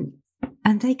 and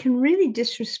they can really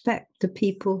disrespect the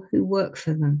people who work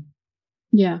for them.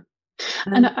 Yeah.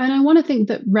 And I want to think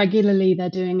that regularly they're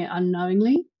doing it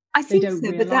unknowingly. I think they don't so,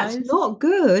 realize. but that's not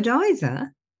good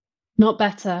either. Not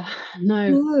better.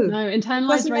 No.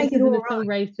 Internalized racism is still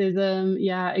racism.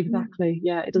 Yeah, exactly.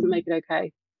 Yeah, it doesn't make it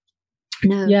okay.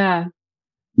 No. Yeah.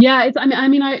 It's.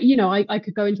 I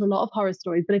could go into a lot of horror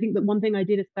stories, but I think that one thing I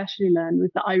did especially learn was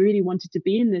that I really wanted to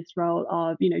be in this role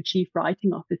of, chief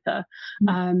writing officer,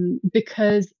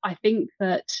 because I think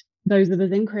that those of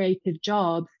us in creative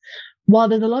jobs, while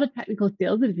there's a lot of technical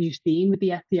skills, as you've seen with the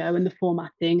SEO and the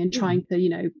formatting and trying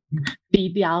to,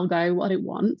 feed the algo what it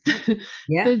wants,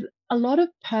 there's a lot of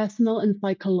personal and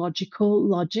psychological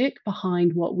logic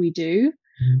behind what we do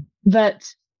that,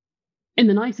 in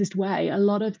the nicest way, a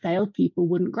lot of salespeople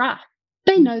wouldn't grasp.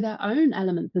 They know their own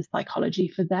elements of psychology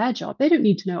for their job. They don't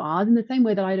need to know ours in the same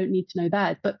way that I don't need to know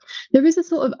theirs. But there is a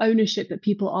sort of ownership that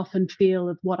people often feel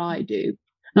of what I do.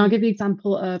 And I'll give you an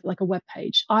example of like a web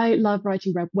page. I love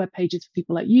writing web pages for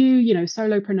people like you,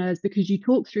 solopreneurs, because you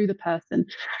talk through the person,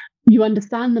 you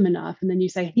understand them enough, and then you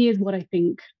say, here's what I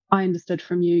think I understood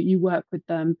from you. You work with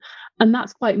them. And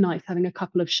that's quite nice, having a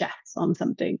couple of chefs on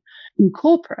something. In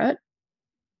corporate,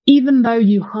 even though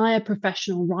you hire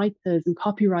professional writers and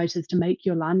copywriters to make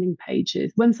your landing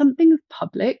pages, when something's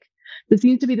public, there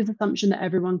seems to be this assumption that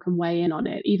everyone can weigh in on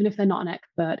it, even if they're not an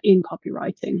expert in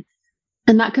copywriting.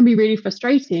 And that can be really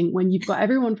frustrating when you've got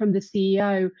everyone from the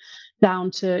CEO down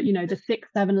to, the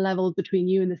 6-7 levels between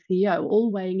you and the CEO,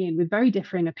 all weighing in with very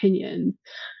differing opinions.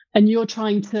 And you're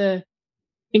trying to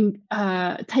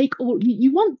take all,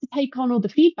 you want to take on all the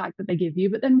feedback that they give you,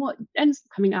 but then what ends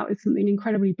up coming out is something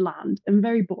incredibly bland and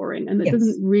very boring, and that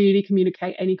doesn't really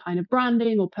communicate any kind of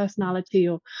branding or personality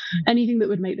or anything that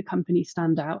would make the company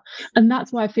stand out. And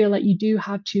that's why I feel like you do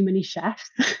have too many chefs.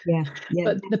 But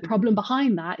definitely. The problem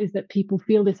behind that is that people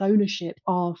feel this ownership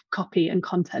of copy and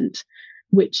content,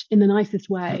 which, in the nicest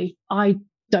way, I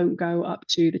don't go up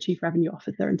to the chief revenue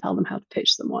officer and tell them how to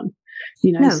pitch someone.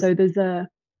 So there's a.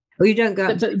 Well, you don't go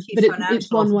up to the chief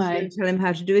financial officer and tell him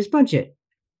how to do his budget.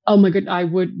 Oh my God, I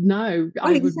would know. Well,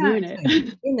 I would ruin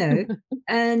it.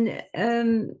 And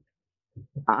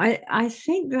I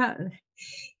think that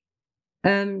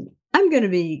I'm going to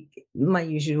be my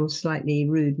usual slightly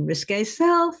rude and risque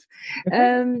self. I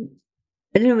don't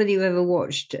know whether you ever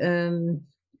watched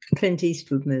Clint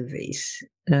Eastwood movies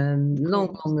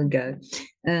long ago,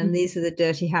 and these are the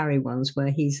Dirty Harry ones where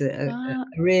he's a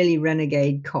really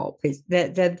renegade cop.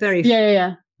 They're very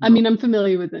I mean, I'm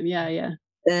familiar with them.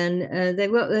 And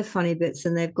they're funny bits,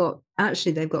 and they've got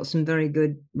some very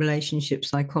good relationship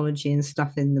psychology and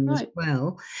stuff in them as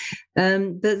well.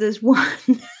 But there's one,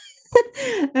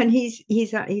 and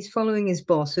he's following his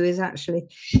boss, who is actually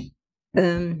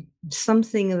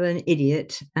something of an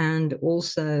idiot, and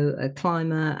also a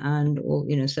climber, and all,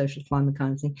 social climber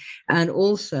kind of thing. And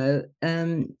also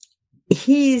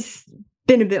he's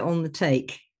been a bit on the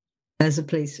take as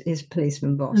his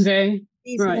policeman boss. Okay.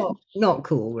 He's not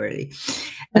cool, really.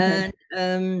 Okay.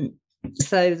 And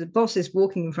so the boss is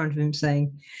walking in front of him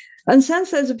saying, and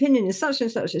so-and-so's opinion is such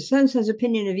and such, and so-and-so's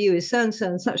opinion of you is so-and-so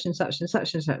and such and such and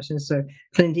such and such. And so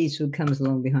Clint Eastwood comes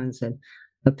along behind and said,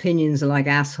 opinions are like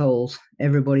assholes.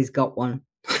 Everybody's got one.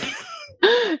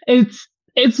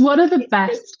 It's one of the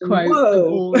best quotes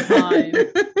of all time.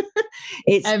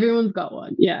 Everyone's got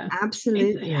one. Yeah,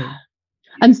 absolutely.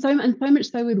 And so much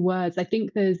so with words. I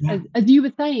think there's, as you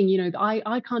were saying,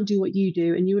 I can't do what you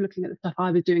do, and you were looking at the stuff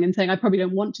I was doing and saying I probably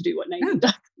don't want to do what Nadine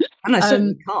does. And I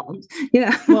certainly can't.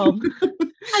 Yeah. Well,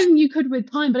 I mean, you could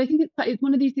with time, but I think it's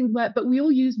one of these things where, but we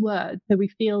all use words, so we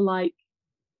feel like,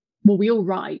 well, we all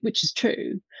write, which is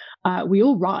true. We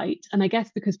all write, and I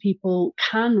guess because people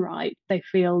can write, they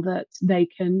feel that they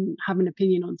can have an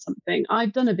opinion on something.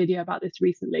 I've done a video about this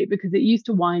recently because it used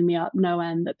to wind me up no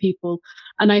end that people,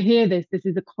 and I hear this. This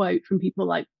is a quote from people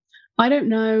like, "I don't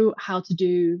know how to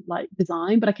do like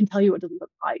design, but I can tell you what doesn't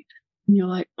look right." And you're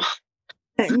like,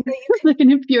 No, you it's like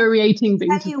an infuriating thing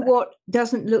tell to you say. what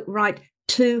doesn't look right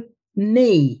to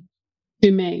me.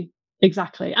 To me.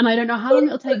 Exactly. And I don't know how long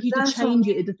it'll Put take you to that on change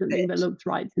it the into something that internet. looks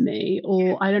right to me.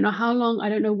 Or I don't know how long, I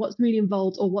don't know what's really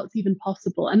involved or what's even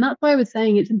possible. And that's why I was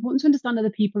saying it's important to understand other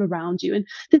people around you. And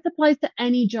this applies to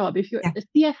any job. If you're Yeah,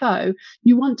 a CFO,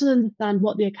 you want to understand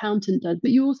what the accountant does, but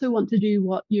you also want to do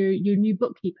what your new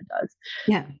bookkeeper does.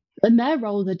 yeah, And their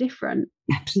roles are different,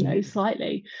 absolutely.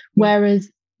 slightly. Yeah.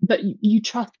 Whereas, but you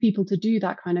trust people to do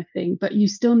that kind of thing, but you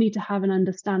still need to have an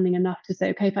understanding enough to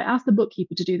say, okay, if I ask the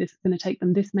bookkeeper to do this, it's going to take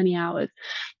them this many hours.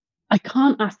 I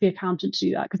can't ask the accountant to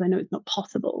do that because I know it's not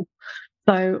possible.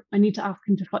 So I need to ask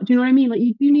him to, do you know what I mean? Like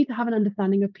you do need to have an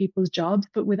understanding of people's jobs,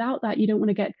 but without that, you don't want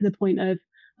to get to the point of,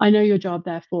 I know your job,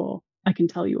 therefore I can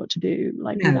tell you what to do,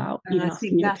 like No, without and even I asking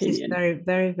think your that is opinion. very,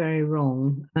 very, very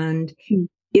wrong. And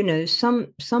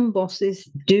Mm. some bosses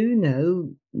do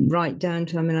know right down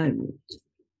to. I mean,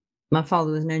 my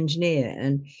father was an engineer,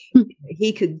 and Mm.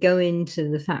 he could go into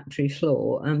the factory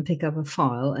floor and pick up a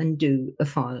file and do a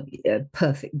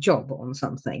perfect job on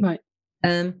something. Right.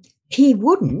 He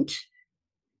wouldn't.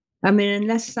 I mean,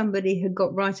 unless somebody had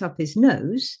got right up his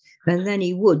nose, and then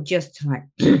he would just like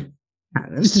at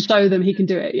them. Just to show them he can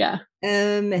do it. Yeah.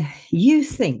 You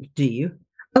think, do you?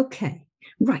 Okay,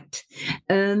 right.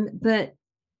 But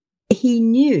he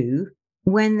knew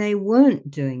when they weren't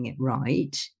doing it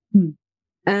right. Mm.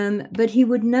 But he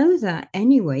would know that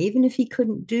anyway, even if he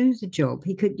couldn't do the job,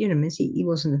 he could, he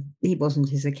wasn't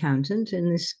his accountant in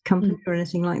this company or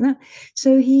anything like that.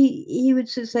 So he would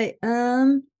sort of say,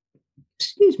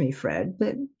 excuse me, Fred,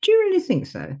 but do you really think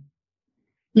so?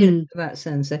 About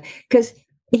so and so, because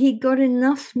he got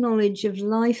enough knowledge of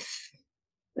life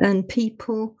and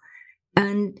people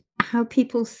and how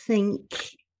people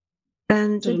think.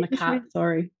 And Stood on a cat.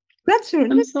 Sorry. that's all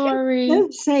right. I'm sorry.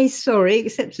 Don't say sorry,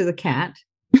 except to the cat.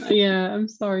 Yeah, I'm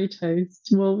sorry, Toast.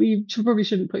 Well, you probably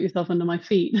shouldn't put yourself under my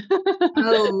feet.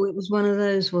 Oh, it was one of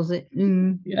those, was it?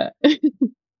 Yeah.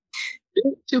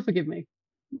 She'll forgive me.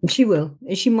 She will.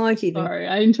 She might even. Sorry,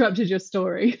 I interrupted your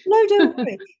story. No, don't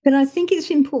worry. But I think it's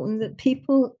important that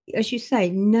people, as you say,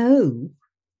 know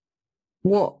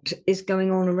what is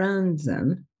going on around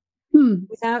them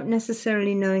without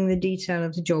necessarily knowing the detail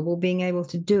of the job or being able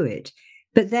to do it.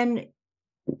 But then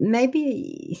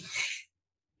maybe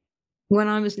when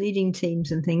I was leading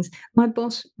teams and things,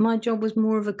 my job was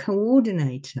more of a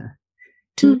coordinator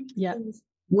to make things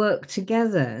work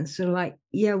together. So like,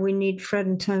 yeah, we need Fred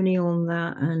and Tony on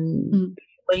that, and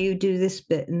well, you do this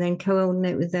bit and then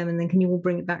coordinate with them, and then can you all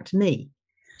bring it back to me?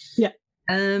 Yeah.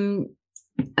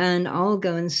 And I'll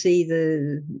go and see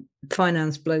the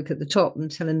finance bloke at the top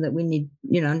and tell him that we need,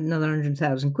 another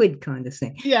 100,000 quid kind of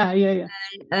thing. Yeah.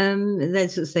 And, they'd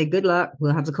sort of say, good luck,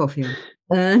 we'll have the coffee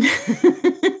on.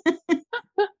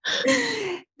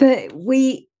 But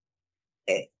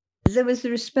there was the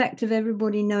respect of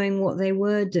everybody knowing what they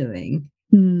were doing,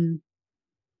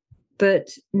 but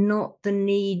not the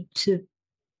need to,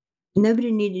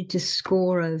 nobody needed to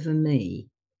score over me.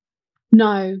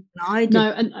 No, I did.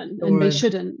 No, and they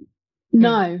shouldn't.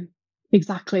 No,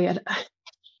 exactly.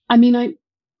 I mean,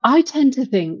 I tend to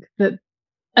think that,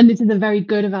 and this is a very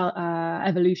good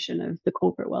evolution of the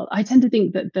corporate world. I tend to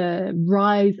think that the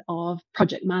rise of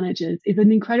project managers is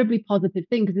an incredibly positive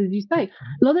thing because, as you say,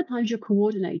 a lot of times you're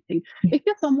coordinating. If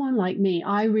you're someone like me,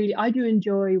 I do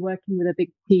enjoy working with a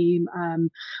big team.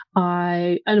 But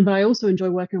I also enjoy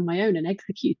working on my own and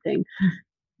executing.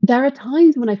 There are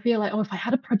times when I feel like, oh, if I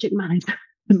had a project manager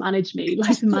to manage me,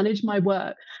 like to manage my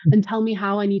work and tell me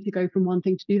how I need to go from one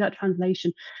thing to do that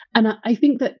translation. And I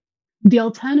think that the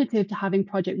alternative to having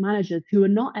project managers who are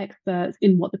not experts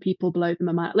in what the people below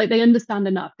them are, like they understand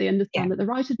enough. They understand that the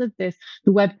writer does this,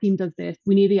 the web team does this.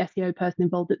 We need the SEO person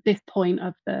involved at this point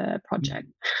of the project.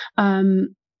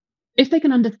 If they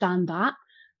can understand that,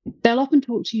 they'll often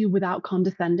talk to you without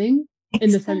condescending.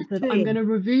 In the sense of, I'm going to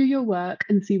review your work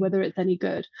and see whether it's any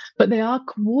good, but they are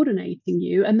coordinating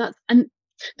you. And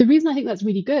the reason I think that's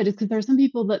really good is because there are some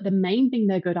people that the main thing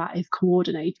they're good at is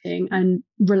coordinating and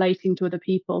relating to other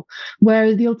people.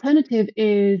 Whereas the alternative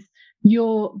is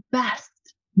your best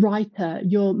writer,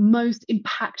 your most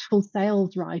impactful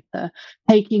sales writer,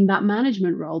 taking that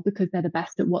management role because they're the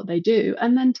best at what they do,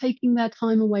 and then taking their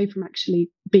time away from actually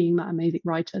being that amazing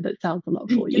writer that sells a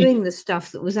lot for you. Doing the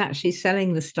stuff that was actually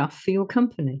selling the stuff for your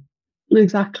company.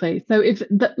 Exactly. So if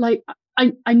that, like,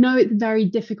 I know it's very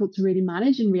difficult to really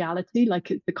manage in reality,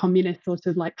 like it's the communist sort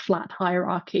of like flat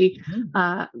hierarchy.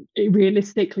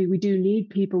 Realistically, we do need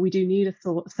people, we do need a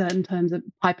certain terms of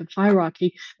type of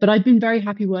hierarchy. But I've been very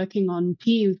happy working on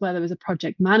teams where there was a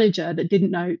project manager that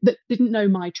didn't know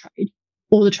my trade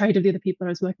or the trade of the other people I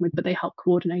was working with, but they helped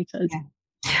coordinate us.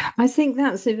 Yeah. I think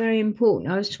that's a very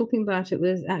important. I was talking about it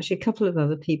with actually a couple of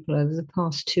other people over the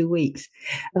past 2 weeks,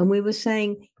 and we were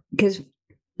saying, because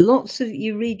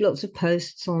you read lots of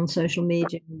posts on social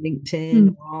media,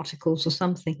 LinkedIn, or articles or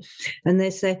something, and they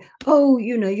say, "Oh,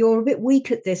 you're a bit weak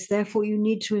at this, therefore you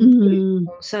need to improve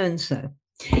on so and so."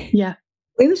 Yeah,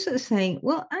 we were sort of saying,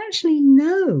 well, actually,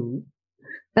 no.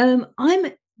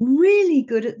 I'm really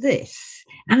good at this,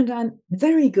 and I'm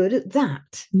very good at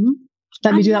that.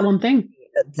 Let me do that one thing.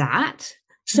 At that.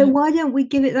 So why don't we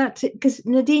give it that to, because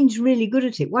Nadine's really good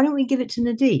at it. Why don't we give it to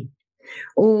Nadine?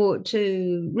 Or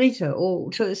to Rita,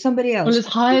 or to somebody else. Or just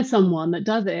hire someone that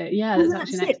does it. Yeah, well, that's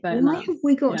actually an expert in Why that. have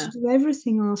we got to do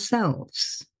everything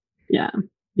ourselves? Yeah.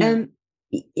 And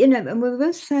we were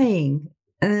both saying,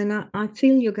 and I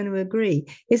feel you're going to agree,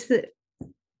 is that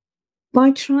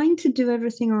by trying to do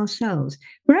everything ourselves,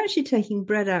 we're actually taking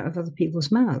bread out of other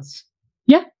people's mouths.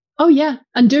 Yeah. Oh, yeah.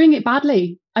 And doing it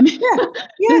badly. I mean,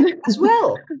 yeah, as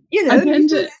well.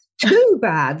 Two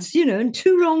bads, and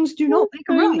two wrongs do not make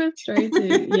a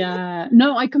right. Yeah.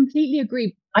 No, I completely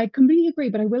agree.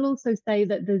 But I will also say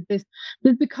that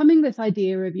there's becoming this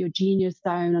idea of your genius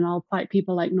zone, and I'll cite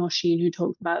people like Norshin who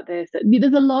talks about this.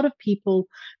 There's a lot of people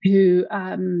who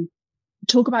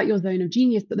talk about your zone of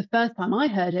genius, but the first time I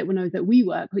heard it when I was at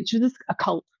WeWork, which was a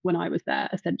cult when I was there,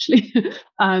 essentially,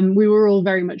 we were all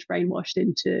very much brainwashed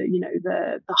into,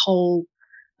 the whole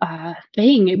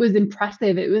thing. It was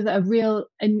impressive. It was a real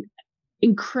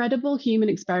incredible human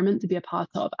experiment to be a part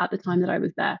of at the time that I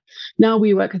was there. Now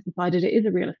WeWork has decided it is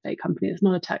a real estate company. It's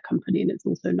not a tech company, and it's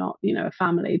also not, a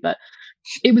family. But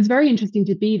it was very interesting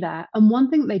to be there. And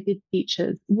one thing that they did teach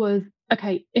us was,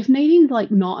 okay, if Nadine's like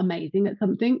not amazing at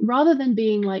something, rather than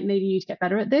being like, Nadine, you need to get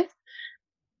better at this,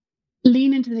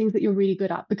 lean into things that you're really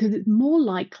good at, because it's more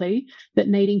likely that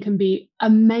Nadine can be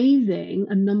amazing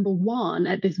and number one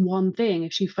at this one thing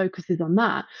if she focuses on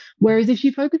that. Whereas if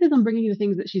she focuses on bringing you the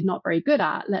things that she's not very good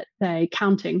at, let's say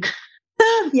counting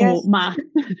or math,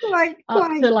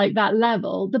 up to like that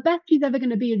level, the best she's ever going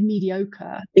to be is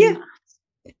mediocre in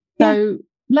math. So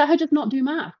let her just not do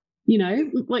math.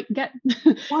 Like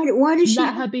why does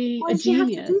let her be a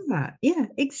genius? Have to do that? Yeah,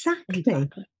 exactly.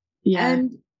 Yeah.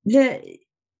 And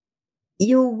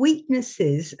your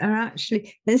weaknesses are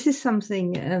actually, this is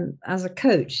something as a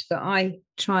coach that I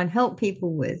try and help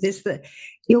people with, is that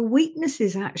your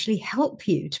weaknesses actually help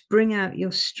you to bring out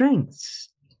your strengths.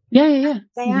 Yeah.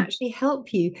 They actually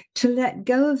help you to let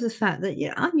go of the fact that,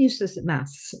 I'm useless at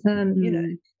maths.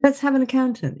 Let's have an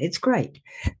accountant. It's great.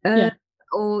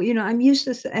 Or, I'm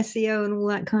useless at SEO and all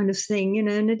that kind of thing.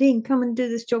 Nadine, come and do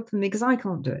this job for me because I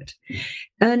can't do it.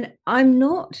 And I'm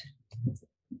not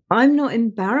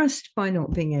embarrassed by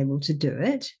not being able to do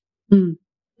it.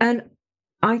 And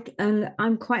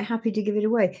I'm quite happy to give it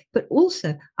away. But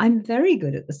also, I'm very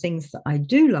good at the things that I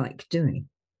do like doing.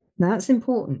 That's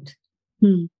important.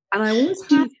 And I always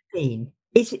have been.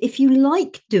 If you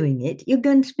like doing it, you're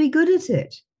going to be good at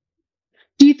it.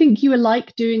 Do you think you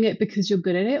like doing it because you're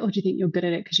good at it, or do you think you're good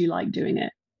at it because you like doing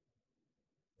it?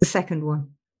 The second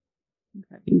one.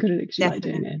 Okay, being good at it because you like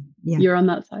doing it. Yeah. You're on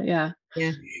that side, yeah.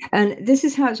 Yeah. And this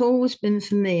is how it's always been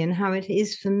for me, and how it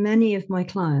is for many of my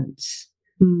clients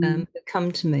that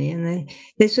come to me, and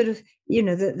they sort of,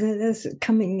 they're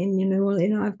coming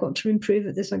in, I've got to improve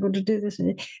at this, I've got to do this.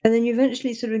 And then you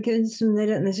eventually sort of give them, they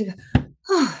don't, and they say,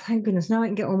 oh, thank goodness, now I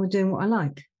can get on with doing what I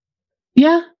like.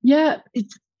 Yeah.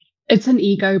 It's an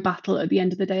ego battle at the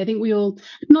end of the day. I think we all,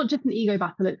 not just an ego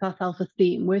battle, it's our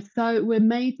self-esteem. We're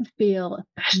made to feel,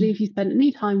 especially if you spend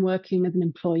any time working as an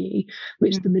employee,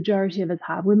 which the majority of us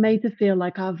have, we're made to feel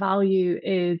like our value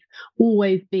is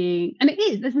always being, and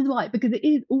this is why, because it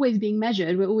is always being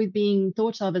measured. We're always being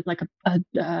thought of as like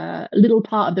a little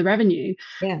part of the revenue.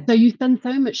 Yeah. So you spend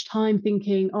so much time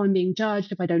thinking, oh, I'm being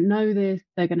judged. If I don't know this,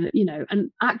 they're going to,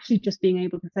 and actually just being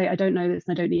able to say, I don't know this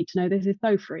and I don't need to know this is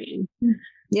so freeing.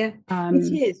 Yeah,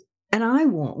 it is.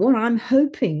 And what I'm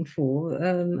hoping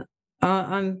for,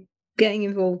 I'm getting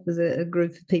involved with a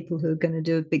group of people who are going to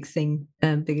do a big thing,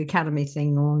 big academy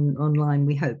thing online,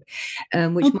 we hope,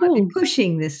 which might be cool.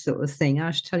 pushing this sort of thing.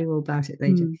 I should tell you all about it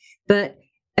later. Mm. But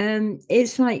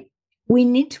it's like we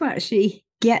need to actually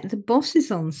get the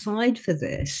bosses on side for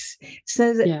this,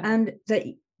 so that and that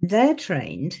they're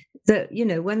trained. That, you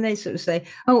know, when they sort of say,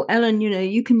 "Oh, Ellen, you know,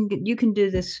 you can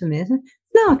do this for me,"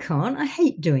 no, I can't. I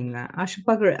hate doing that. I should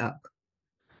bugger it up.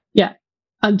 Yeah.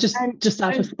 I'm just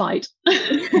out of spite.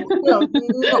 Well,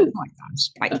 not quite that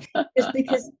spite. Just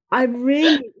because I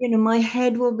really, you know, my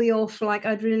head will be off. Like,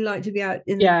 I'd really like to be out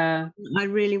in the, I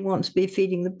really want to be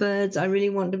feeding the birds. I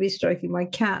really want to be stroking my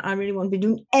cat. I really want to be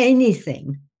doing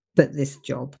anything but this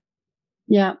job.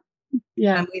 Yeah.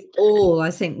 Yeah. And we've all, I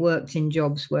think, worked in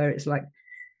jobs where it's like,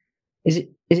 is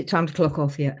it time to clock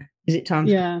off yet? Is it time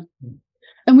to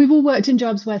And we've all worked in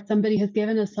jobs where somebody has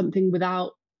given us something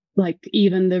without like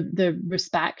even the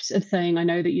respect of saying, I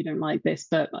know that you don't like this,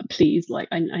 but please, like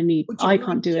I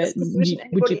can't do it.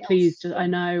 Would you please just, I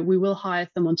know we will hire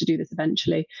someone to do this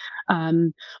eventually.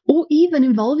 Or even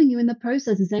involving you in the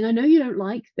process and saying, I know you don't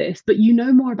like this, but you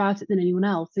know more about it than anyone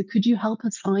else. So could you help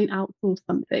us outsource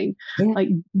something? Like,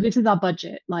 this is our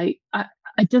budget. Like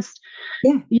I just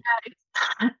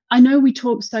I know we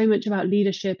talk so much about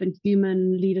leadership and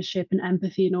human leadership and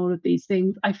empathy and all of these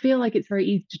things. I feel like it's very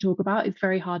easy to talk about. It's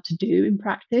very hard to do in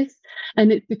practice.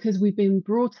 And it's because we've been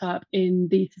brought up in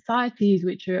these societies,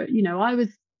 which are, you know, I was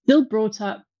still brought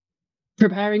up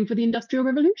preparing for the Industrial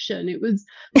Revolution. It was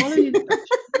following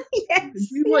instructions,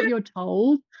 do what you're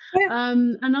told.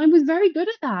 And I was very good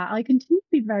at that. I continue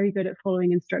to be very good at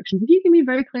following instructions. If you give me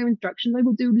very clear instructions, I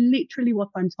will do literally what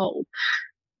I'm told.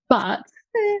 But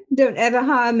don't ever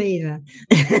hire me then,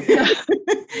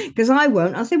 because I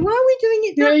won't. I'll say, why are we doing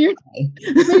it that way?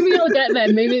 Maybe I'll get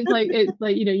there. Maybe it's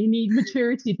like you know, you need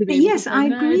maturity to be able to say, I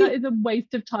agree. That is a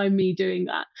waste of time me doing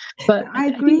that. But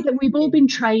I think that we've all been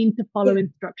trained to follow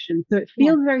instructions, so it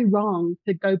feels very wrong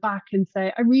to go back and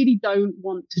say, I really don't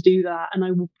want to do that, and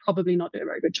I will probably not do a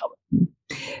very good job.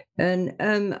 And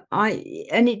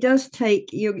it does take,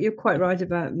 you're quite right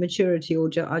about maturity, or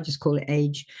I just call it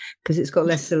age because it's got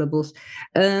less syllables.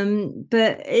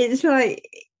 But it's like,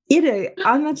 you know,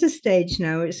 I'm at a stage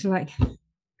now. It's like,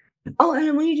 oh,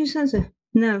 Ellen, will you do something?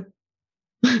 No.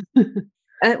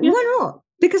 Why not?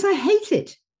 Because I hate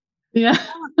it. Yeah.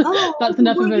 Oh, that's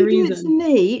enough of a reason. Do it for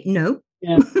me? No.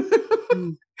 Yeah.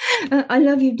 I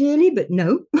love you dearly, but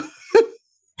no.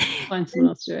 Find someone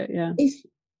else to do it. Yeah.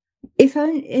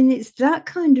 And it's that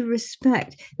kind of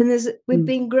respect. And we've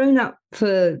been grown up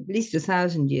for at least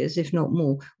 1,000 years, if not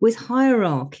more, with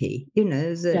hierarchy. You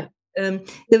know,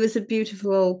 there was a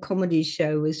beautiful old comedy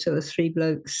show with sort of 3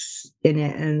 blokes in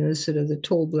it, and there was sort of the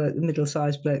tall bloke, the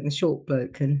middle-sized bloke, and the short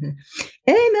bloke. And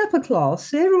I'm upper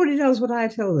class. Everybody does what I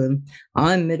tell them.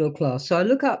 I'm middle class, so I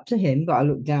look up to him, but I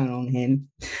look down on him.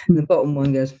 And the bottom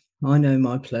one goes, I know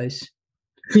my place.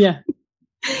 Yeah.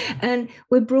 And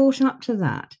we're brought up to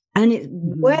that. And it's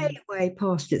way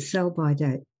past its sell-by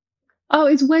date. Oh,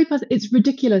 it's way past. It's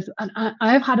ridiculous. And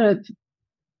I have had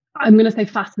I'm going to say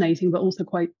fascinating, but also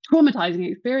quite traumatizing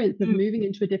experience of moving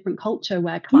into a different culture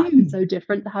where class is so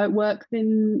different to how it works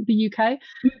in the UK.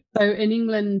 So in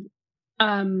England,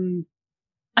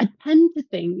 I tend to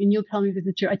think, and you'll tell me if this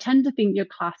is true, I tend to think your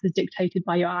class is dictated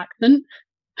by your accent.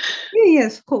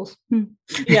 Yes, of course.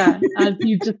 Yeah, as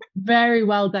you've just very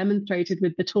well demonstrated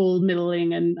with the tall,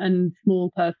 middling, and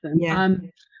small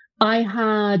person. I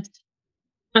had,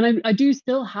 and I do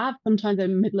still have sometimes a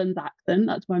Midlands accent.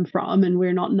 That's where I'm from, and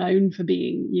we're not known for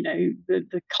being, you know,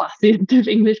 the classiest of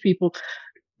English people.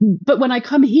 But when I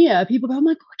come here, people go, "Oh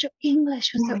my God, your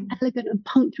English was so elegant and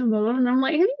punctual," and I'm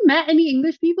like, "Have you met any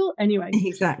English people?" Anyway,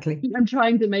 exactly. What I'm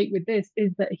trying to make with this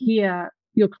is that here,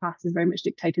 your class is very much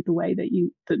dictated the way that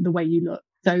the way you look.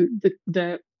 So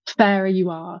the fairer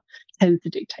you are tends to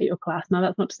dictate your class. Now,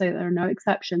 that's not to say that there are no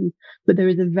exceptions, but there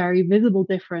is a very visible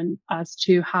difference as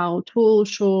to how tall,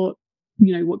 short,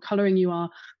 you know, what colouring you are.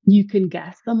 You can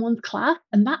guess someone's class.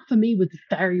 And that for me was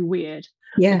very weird.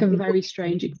 Like a very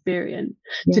strange experience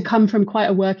to come from quite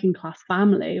a working class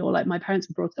family, or like my parents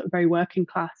were brought up very working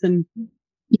class, and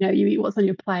you know, you eat what's on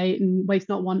your plate and waste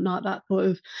not, want not, that sort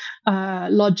of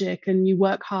logic, and you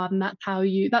work hard, and that's how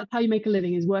you make a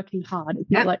living, is working hard. It's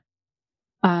not like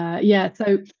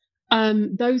so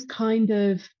those kind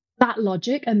of, that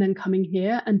logic, and then coming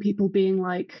here and people being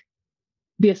like,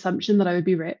 the assumption that I would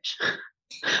be rich.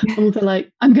 I'm also like,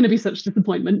 I'm going to be such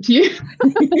disappointment to you.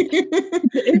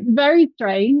 It's very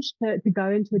strange to go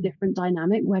into a different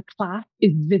dynamic where class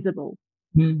is visible.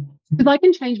 Because I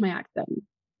can change my accent.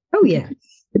 Oh yeah.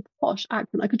 posh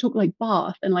accent. I could talk like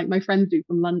Bath and like my friends do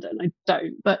from London. I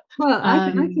don't, but Well,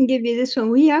 I can give you this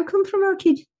one. We how come from our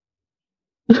kid?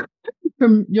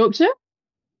 from Yorkshire.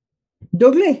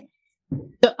 Dudley.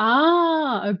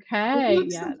 Okay,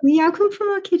 yeah, We how come from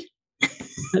our kid?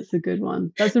 that's a good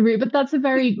one. That's but that's a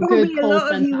very Probably good a call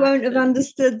lot of you centre won't have accent.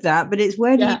 understood that, but it's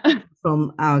where do you Yeah, come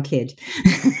from, our kid?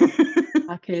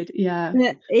 our kid. Yeah.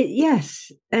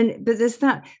 Yes, but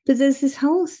there's this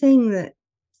whole thing that,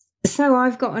 so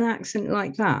I've got an accent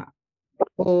like that,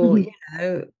 or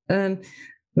where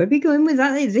are we going with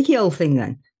that? It's Vicky old thing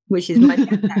then, which is my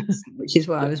dad's accent, which is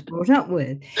what I was brought up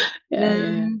with.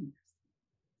 Yeah.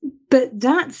 But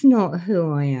that's not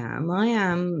who I am. I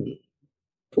am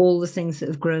all the things that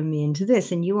have grown me into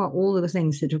this, and you are all the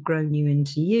things that have grown you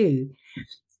into you.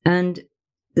 And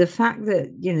the fact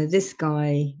that, this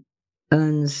guy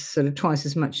earns sort of twice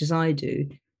as much as I do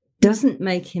doesn't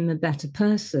make him a better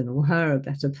person or her a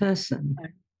better person.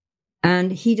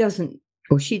 And he doesn't,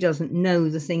 or she doesn't know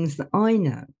the things that I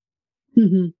know.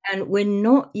 Mm-hmm. And we're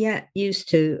not yet used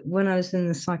to, when I was in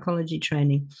the psychology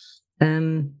training,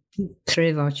 3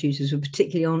 of our tutors were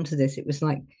particularly onto this. It was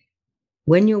like,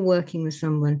 when you're working with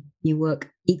someone, you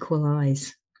work equal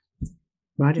eyes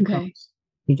right across. Okay.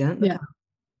 You don't look up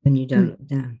and you don't look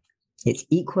down. It's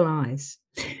equal eyes.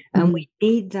 And we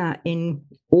need that in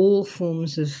all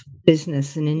forms of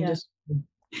business and industry.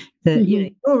 That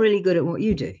you're really good at what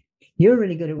you do. You're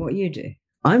really good at what you do.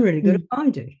 I'm really good at what I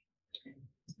do.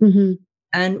 Mm-hmm.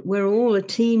 And we're all a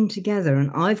team together.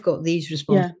 And I've got these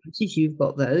responsibilities. You've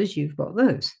got those. You've got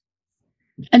those.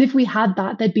 And if we had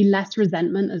that, there'd be less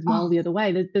resentment as well the other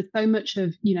way. There's so much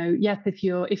of, yes, if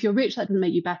you're rich, that doesn't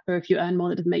make you better. If you earn more,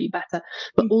 that doesn't make you better.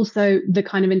 But also the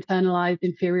kind of internalized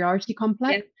inferiority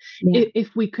complex. Yeah.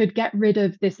 If we could get rid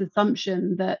of this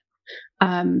assumption that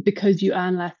because you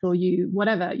earn less or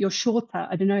you're shorter,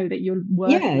 I don't know, that you're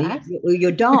worth less.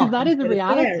 You're dark. Because that is a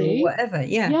reality. Or whatever.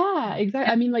 Yeah,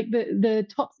 exactly. I mean, like the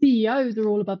top CEOs are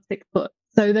all above 6 foot.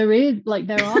 So there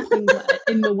are things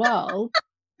in the world.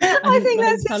 I think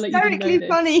that's hysterically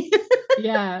funny.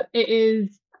 Yeah, it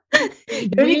is.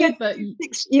 It's weird, but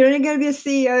you're only going to be a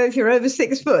CEO if you're over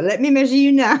 6 foot. Let me measure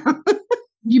you now.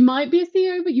 You might be a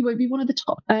CEO, but you won't be one of the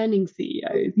top earning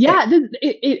CEOs. Yeah,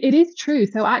 it is true.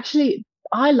 So actually,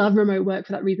 I love remote work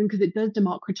for that reason, because it does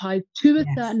democratize to a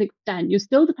certain extent. You're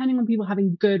still depending on people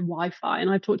having good Wi-Fi. And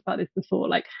I've talked about this before.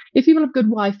 Like, if people have good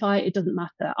Wi-Fi, it doesn't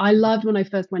matter. I loved when I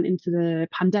first went into the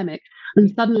pandemic,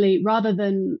 and suddenly, rather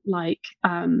than like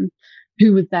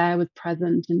who was there was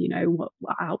present and what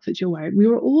outfits you're wearing, we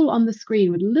were all on the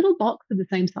screen with a little box of the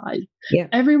same size. Yeah,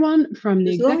 everyone from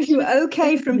the as long as you were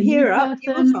okay from here up,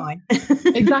 you were fine.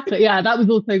 Exactly. Yeah, that was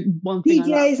also one thing.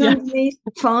 PJs underneath,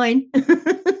 fine.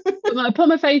 I put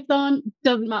my face on,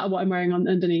 doesn't matter what I'm wearing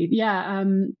underneath. Yeah,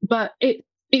 but it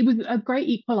was a great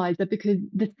equalizer, because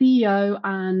the CEO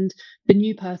and the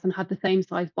new person had the same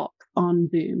size box on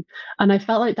Zoom, and I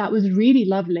felt like that was really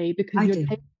lovely, because you're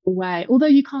taking away, although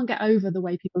you can't get over the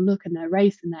way people look and their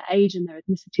race and their age and their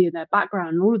ethnicity and their background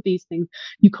and all of these things,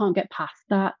 you can't get past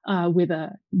that with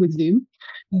Zoom.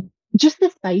 Just the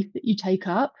space that you take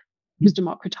up was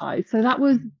democratized. So that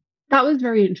was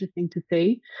very interesting to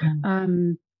see.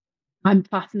 I'm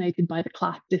fascinated by the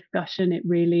class discussion. It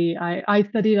really, I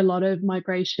studied a lot of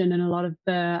migration and a lot of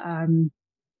the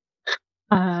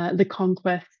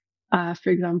conquest, for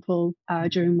example,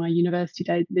 during my university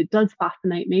days. It does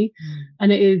fascinate me,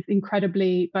 and it is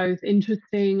incredibly both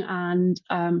interesting and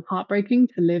heartbreaking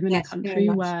to live in a country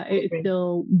where it is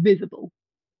still visible.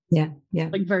 Yeah,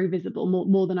 like very visible,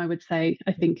 more than I would say,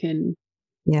 I think, in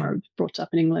where I was brought up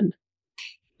in England.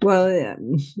 Well,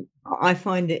 I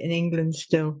find it in England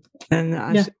still, and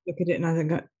I look at it and I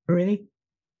think, really?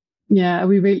 Yeah, are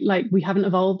we really, like, we haven't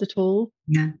evolved at all?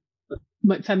 Yeah.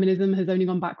 Like, feminism has only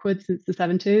gone backwards since the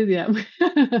 70s. Yeah.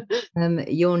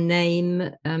 Your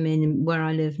name, I mean, where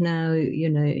I live now,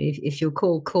 if you're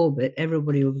called Corbett,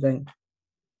 everybody will go.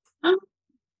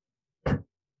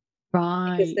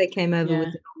 Right. Because they came over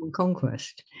with the Norman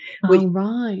Conquest. Which,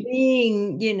 right.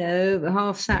 Being,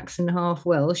 half Saxon, half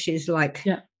Welsh is like,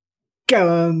 go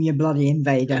home, you bloody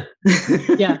invader.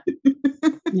 Yeah.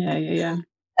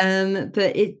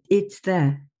 But it's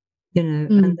there,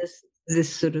 and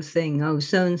this sort of thing. Oh,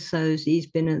 so-and-so's, he's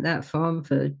been at that farm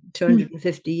for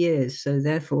 250 years, so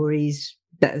therefore he's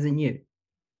better than you.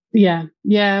 Yeah.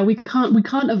 We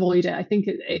can't avoid it. I think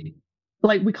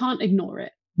like, we can't ignore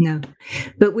it. No,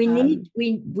 but we need,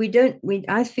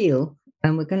 I feel,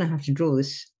 and we're going to have to draw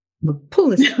this, we'll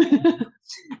pull this.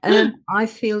 I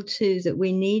feel too that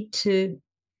we need to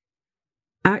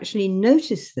actually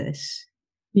notice this.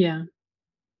 Yeah.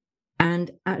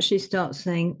 and actually start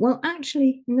saying, well,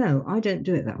 actually, no, I don't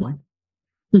do it that way.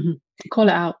 Mm-hmm. Call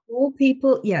it out. The more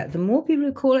people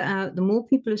who call it out, the more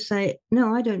people who say,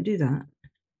 no, I don't do that.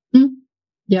 Mm-hmm.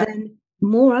 Yeah. Then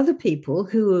more other people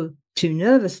who are too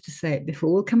nervous to say it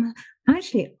before will come,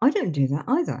 actually, I don't do that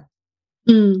either.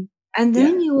 Mm. And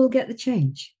then you will get the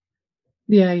change.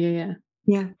 Yeah. Yeah.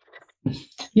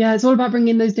 Yeah, it's all about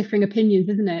bringing those differing opinions,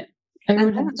 isn't it?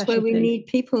 Everyone and that's where we need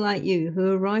people like you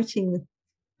who are writing,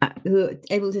 who are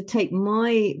able to take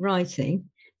my writing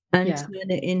and turn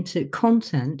it into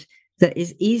content that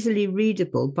is easily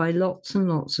readable by lots and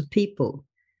lots of people.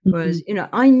 Whereas,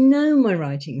 I know my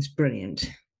writing's brilliant,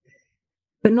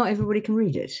 but not everybody can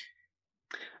read it.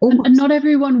 And not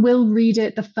everyone will read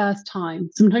it the first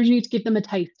time. Sometimes you need to give them a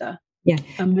taster. Yeah,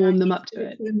 and warm them up to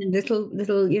it. Little,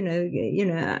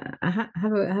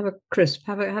 have a crisp,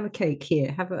 have a cake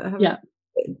here, have a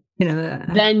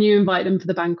then you invite them to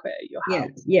the banquet at your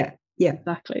house. Yeah,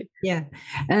 exactly. Yeah,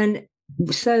 and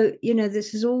so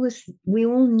this is all this. We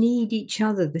all need each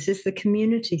other. This is the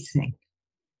community thing.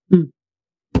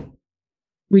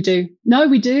 We do. No,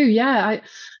 we do. Yeah,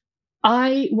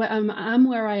 I am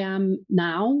where I am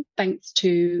now, thanks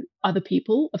to other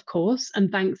people, of course,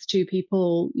 and thanks to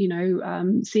people,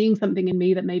 seeing something in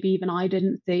me that maybe even I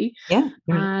didn't see,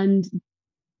 and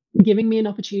giving me an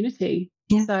opportunity.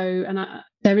 Yeah. So, and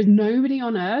there is nobody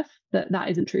on earth that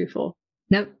isn't true for.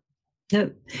 No,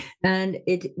 and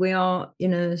we are,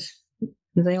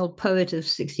 the old poet of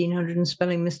 1600 and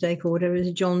spelling mistake or whatever it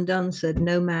is, John Donne said,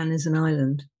 "No man is an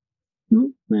island."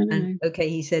 And okay,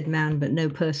 he said man, but no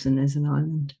person is an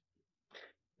island.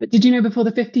 But did you know before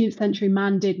the 15th century,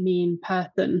 man did mean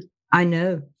person? I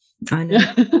know.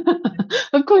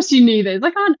 Of course you knew this.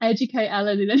 I can't educate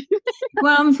Ellen in anything.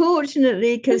 Well,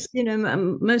 unfortunately, because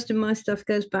most of my stuff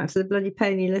goes back to the bloody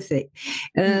Paleolithic,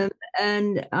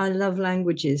 and I love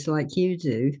languages like you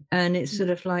do, and it's sort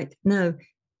of like, no,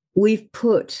 we've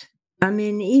put. I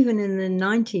mean, even in the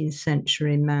 19th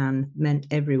century, man meant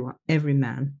everyone, every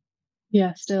man.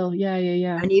 Yeah, still, yeah.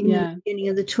 And even in the beginning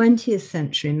of the 20th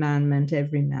century, man meant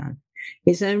every man.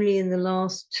 It's only in the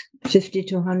last 50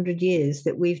 to 100 years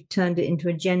that we've turned it into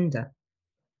a gender.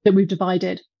 That we've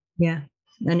divided. Yeah,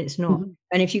 and it's not.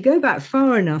 And if you go back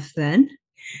far enough, then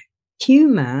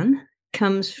human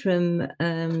comes from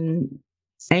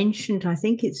ancient, I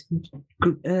think it's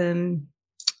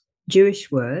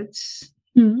Jewish words.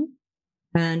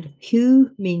 And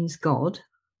hu means God,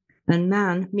 and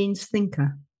man means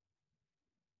thinker.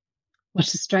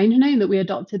 What's a strange name that we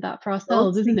adopted that for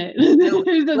ourselves, isn't it?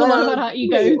 There's a lot about our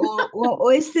ego.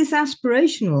 Or is this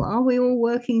aspirational? Are we all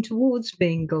working towards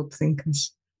being God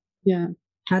thinkers? Yeah.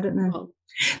 I don't know.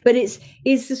 But it's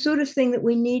the sort of thing that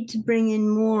we need to bring in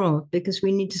more of, because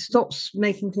we need to stop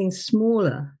making things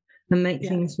smaller and make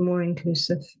things more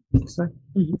inclusive. So.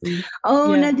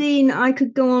 Nadine, I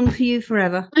could go on for you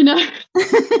forever. I know.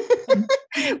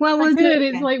 Well, we'll do it.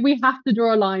 It's like we have to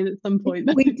draw a line at some point.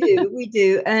 we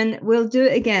do, and we'll do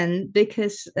it again,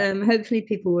 because hopefully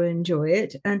people will enjoy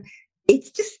it, and it's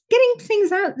just getting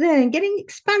things out there and getting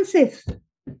expansive.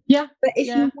 Yeah. But if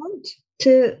you want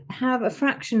to have a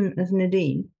fraction of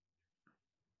Nadine,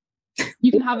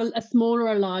 you can have a small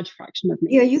or a large fraction of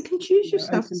me. Yeah, you can choose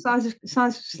yourself the size of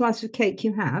slice of cake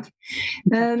you have.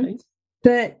 Exactly.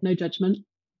 But no judgment.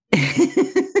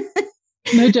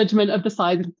 No judgment of the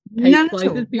size of cake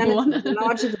slices people want. The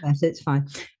larger the better, it's fine.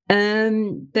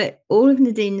 But all of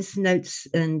Nadine's notes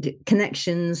and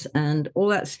connections and all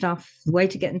that stuff, the way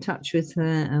to get in touch with her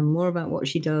and more about what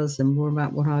she does and more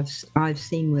about what I've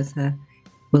seen with her,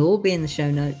 will all be in the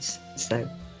show notes. So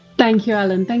thank you,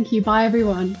 Ellen. Thank you. Bye,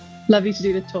 everyone. Lovely to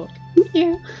do this talk. Thank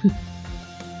you.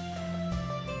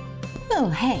 Well,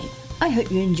 hey, I hope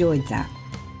you enjoyed that.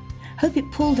 Hope it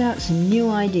pulled out some new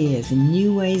ideas and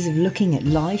new ways of looking at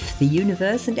life, the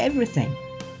universe, and everything.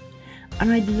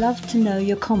 And I'd love to know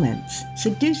your comments,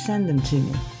 so do send them to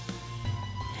me.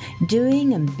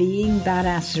 Doing and being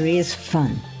badassery is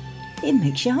fun. It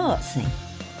makes your heart sing,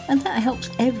 and that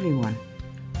helps everyone.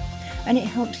 And it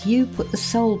helps you put the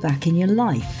soul back in your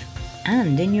life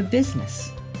and in your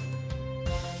business.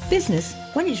 Business,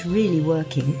 when it's really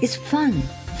working, is fun,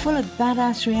 full of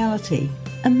badass reality,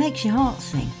 and makes your heart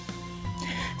sing.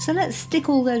 So let's stick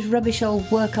all those rubbish old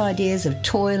work ideas of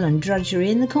toil and drudgery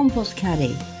in the compost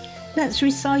caddy. Let's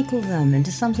recycle them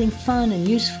into something fun and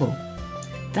useful.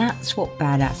 That's what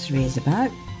badassery is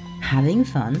about, having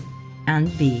fun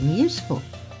and being useful.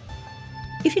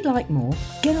 If you'd like more,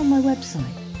 get on my website,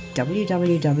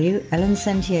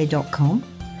 www.ellensentier.com,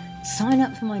 sign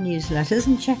up for my newsletters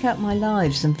and check out my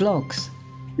lives and vlogs.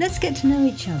 Let's get to know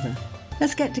each other.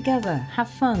 Let's get together,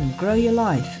 have fun, grow your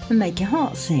life and make your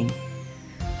heart sing.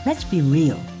 Let's be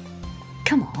real.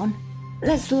 Come on,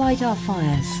 let's light our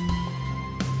fires.